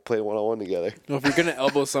played one-on-one together. Well, if you're gonna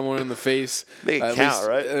elbow someone in the face, Make it count,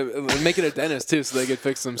 right? Make it a dentist too, so they could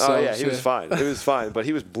fix themselves. Oh yeah, he was fine. It was fine, but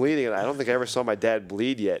he was bleeding, and I don't think I ever saw my dad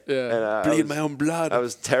bleed yet. Yeah, bleed my own blood. I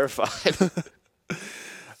was terrified.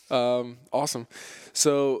 Awesome.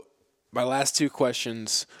 So, my last two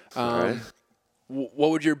questions. Right. What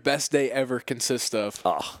would your best day ever consist of?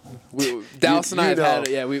 Oh, Dallas and I have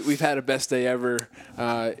had we've had a best day ever.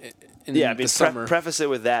 In the summer. Preface it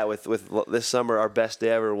with that. With this summer, our best day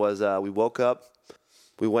ever was we woke up,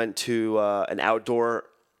 we went to an outdoor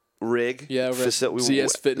rig. Yeah,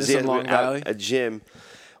 ZS Fitness in Long Valley, a gym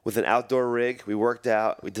with an outdoor rig. We worked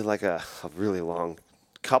out. We did like a really long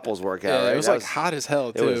couples workout. Yeah, right? It was hot as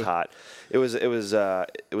hell too. It was hot. It was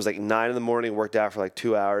like 9 a.m. Worked out for like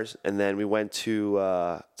 2 hours, and then we went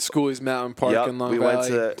to Schooley's Mountain Park in Long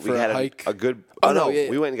Valley we had a hike. A good.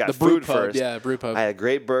 We went and got the food brew pub. first. Yeah, brew pub. I had a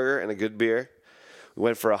great burger and a good beer. We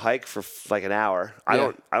went for a hike for like an hour.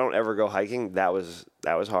 Yeah. I don't ever go hiking. That was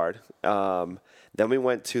hard. Then we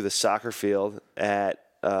went to the soccer field at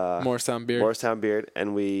Morristown Beard,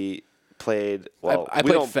 and we played. Well, I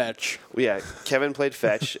played fetch. Yeah, Kevin played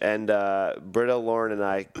fetch, and Britta, Lauren, and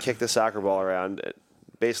I kicked the soccer ball around,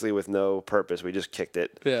 basically with no purpose. We just kicked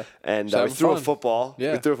it. Yeah. And we threw a football.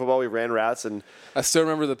 Yeah. We threw a football. We ran routes, and I still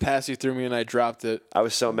remember the pass you threw me, and I dropped it. I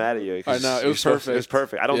was so mad at you. I know, it was perfect. It was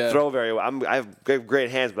perfect. I don't throw very well. I have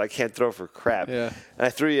great hands, but I can't throw for crap. Yeah. And I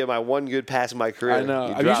threw you my one good pass in my career. I know.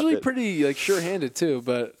 I'm usually pretty sure-handed too,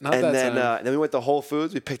 but not that time. And then we went to Whole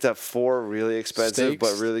Foods. We picked up 4 really expensive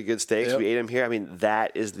but really good steaks. Yep. We ate them here. I mean,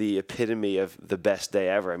 that is the epitome of the best day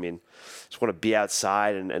ever. I mean, I just want to be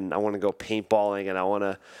outside, and I want to go paintballing, and I want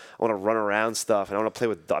to run around stuff, and I want to play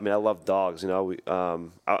with. I mean, I love dogs. You know,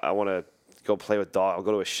 I want to go play with dogs. I'll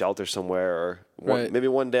go to a shelter somewhere, or maybe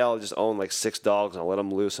one day I'll just own like 6 dogs and I'll let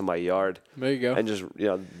them loose in my yard. There you go. And just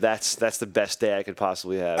that's the best day I could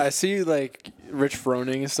possibly have. I see like Rich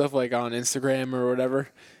Froning and stuff like on Instagram or whatever.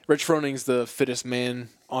 Rich Froning's the fittest man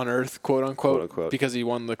on earth, quote unquote, because he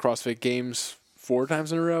won the CrossFit Games 4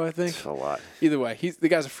 times in a row, I think. That's a lot. Either way, the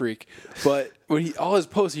guy's a freak. But when all his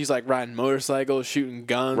posts, he's like riding motorcycles, shooting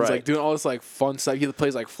guns, like doing all this like fun stuff. He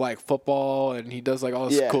plays like flag football, and he does like all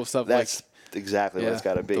this cool stuff. That's exactly what it's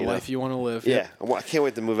got to be. The life you want to live. Yeah. I can't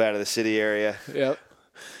wait to move out of the city area. Yep.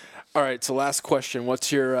 All right, so last question.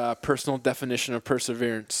 What's your personal definition of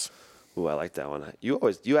perseverance? Ooh, I like that one. You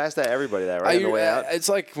ask that everybody that, right? On the way out? It's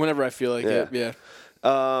like whenever I feel like it. Yeah.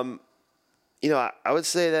 I would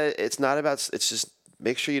say that it's not about. It's just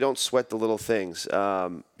make sure you don't sweat the little things.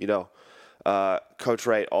 Coach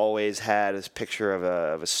Wright always had this picture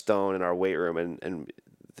of a stone in our weight room, and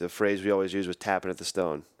the phrase we always used was tapping at the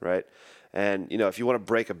stone, right? And if you want to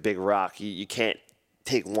break a big rock, you can't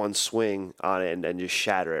take one swing on it and just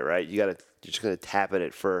shatter it, right? You're just gonna tap at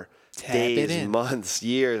it for days, months,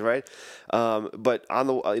 years, right? But on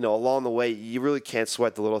the along the way, you really can't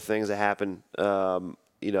sweat the little things that happen.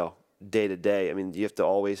 Day to day. I mean, you have to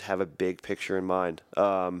always have a big picture in mind.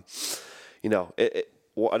 Another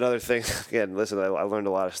thing. Again, listen, I learned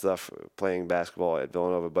a lot of stuff playing basketball at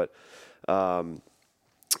Villanova, but one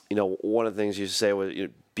of the things you used to say was,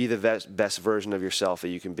 be the best version of yourself that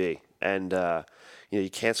you can be, and you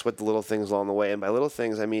can't sweat the little things along the way. And by little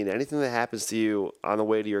things, I mean anything that happens to you on the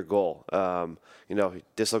way to your goal.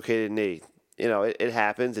 Dislocated knee. It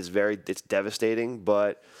happens. It's devastating,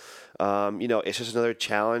 but it's just another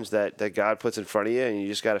challenge that God puts in front of you, and you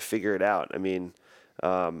just got to figure it out. I mean,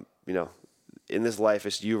 in this life,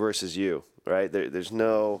 it's you versus you, right? There's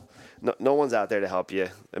no one's out there to help you.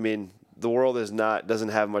 I mean, the world doesn't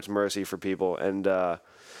have much mercy for people, and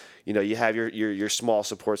you have your small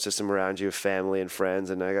support system around you, family and friends,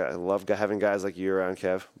 and I love having guys like you around,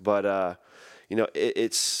 Kev. But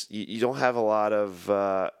it's you don't have a lot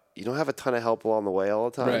of you don't have a ton of help along the way all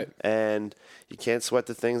the time, right. And you can't sweat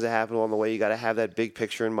the things that happen along the way. You got to have that big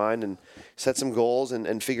picture in mind and set some goals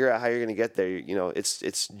and figure out how you're going to get there.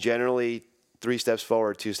 It's generally 3 steps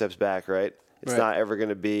forward, 2 steps back, right? It's not ever going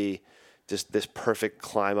to be just this perfect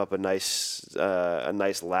climb up a nice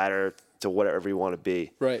ladder to whatever you want to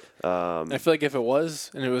be. Right. I feel like if it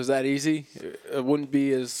was and it was that easy, it wouldn't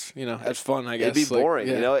be as as fun. I guess it'd be boring.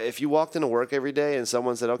 Yeah. If you walked into work every day and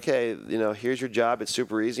someone said, "Okay, here's your job. It's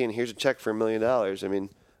super easy, and here's a check for $1 million." I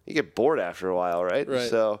mean, you get bored after a while, right? Right.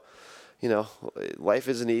 So, life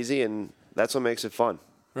isn't easy, and that's what makes it fun.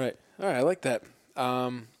 Right. All right. I like that.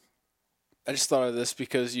 I just thought of this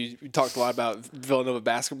because you talked a lot about Villanova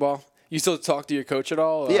basketball. You still talk to your coach at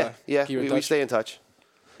all? Yeah. We stay in touch.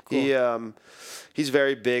 Cool. He's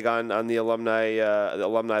very big on the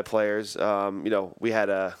alumni players. We had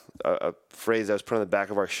a phrase that was put on the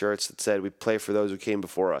back of our shirts that said, "We play for those who came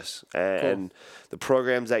before us." And the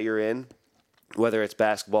programs that you're in, whether it's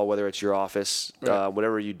basketball, whether it's your office, right.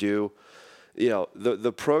 Whatever you do,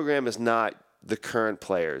 the program is not the current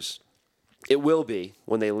players. It will be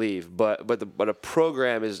when they leave, but a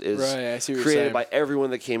program is right, created by everyone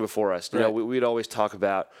that came before us. Right. We'd always talk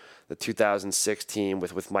about the 2006 team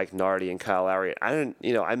with Mike Nardi and Kyle Lowry. I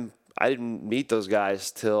didn't meet those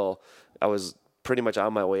guys till I was pretty much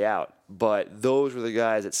on my way out. But those were the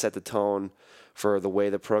guys that set the tone for the way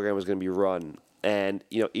the program was going to be run. And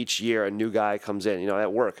each year a new guy comes in.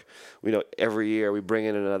 At work, every year we bring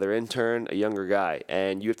in another intern, a younger guy,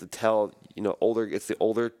 and you have to tell it's the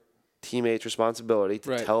older teammate's responsibility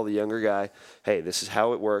to tell the younger guy, hey, this is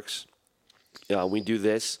how it works. We do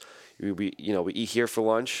this. We eat here for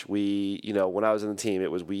lunch. When I was in the team, it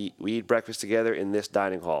was we eat breakfast together in this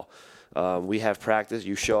dining hall. We have practice.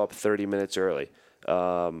 You show up 30 minutes early.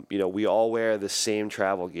 We all wear the same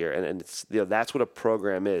travel gear, and it's that's what a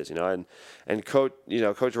program is. And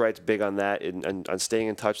Coach Wright's big on that and on staying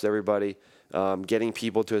in touch with everybody, getting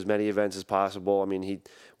people to as many events as possible. I mean,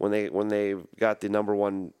 when they got the number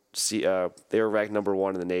one. They were ranked number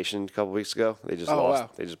 1 in the nation a couple weeks ago. They just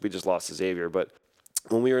lost. Wow. We just lost to Xavier, but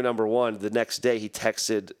when we were number 1, the next day he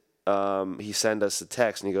texted. He sent us a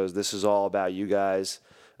text and he goes, "This is all about you guys.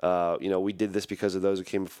 We did this because of those who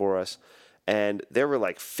came before us." And there were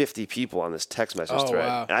like 50 people on this text message thread.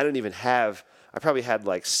 Wow. And I didn't even have. I probably had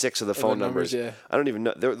like 6 of the phone numbers. Yeah. I don't even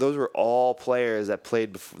know. Those were all players that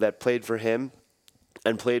played for him.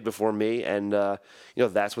 And played before me, and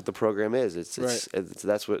that's what the program is.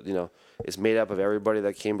 That's what it's made up of everybody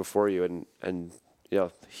that came before you, and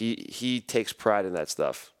he takes pride in that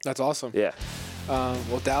stuff. That's awesome. Yeah.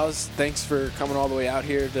 Well, Dallas, thanks for coming all the way out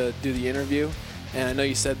here to do the interview. And I know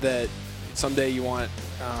you said that someday you want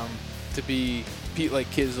to be like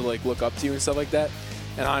kids to like look up to you and stuff like that.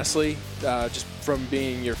 And honestly, just from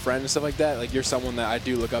being your friend and stuff like that, like you're someone that I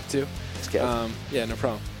do look up to. Yeah, no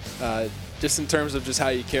problem. Just in terms of just how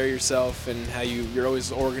you carry yourself and how you're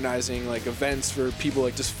always organizing like events for people,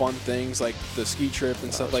 like just fun things like the ski trip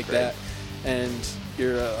and stuff like that. And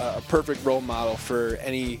you're a perfect role model for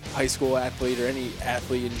any high school athlete or any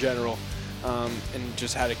athlete in general, and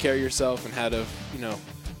just how to carry yourself and how to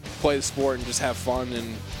play the sport and just have fun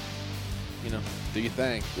and do your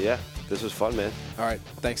thing. Yeah, this was fun, man. All right,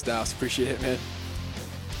 thanks, Dallas. Appreciate it, man.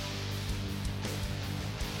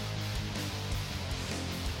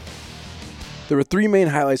 There were 3 main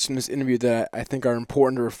highlights from this interview that I think are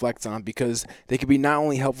important to reflect on because they could be not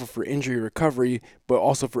only helpful for injury recovery, but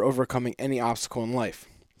also for overcoming any obstacle in life.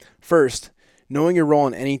 First, knowing your role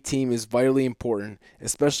in any team is vitally important,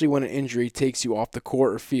 especially when an injury takes you off the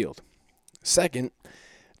court or field. Second,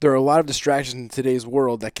 there are a lot of distractions in today's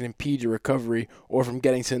world that can impede your recovery or from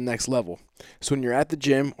getting to the next level. So when you're at the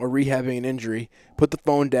gym or rehabbing an injury, put the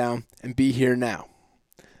phone down and be here now.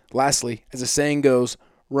 Lastly, as the saying goes,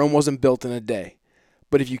 Rome wasn't built in a day,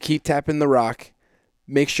 but if you keep tapping the rock,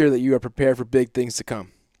 make sure that you are prepared for big things to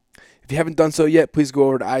come. If you haven't done so yet, please go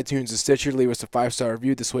over to iTunes and Stitcher, leave us a 5-star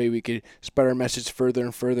review. This way we could spread our message further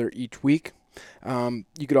and further each week.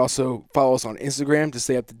 You could also follow us on Instagram to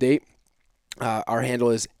stay up to date. Our handle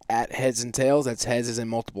is @headsandtails. That's heads as in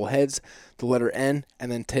multiple heads, the letter N, and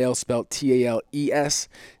then tails spelled Tales.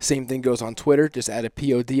 Same thing goes on Twitter. Just add a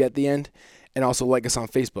POD at the end. And also like us on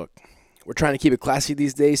Facebook. We're trying to keep it classy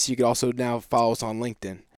these days, so you can also now follow us on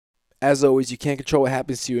LinkedIn. As always, you can't control what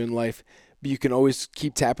happens to you in life, but you can always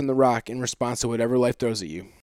keep tapping the rock in response to whatever life throws at you.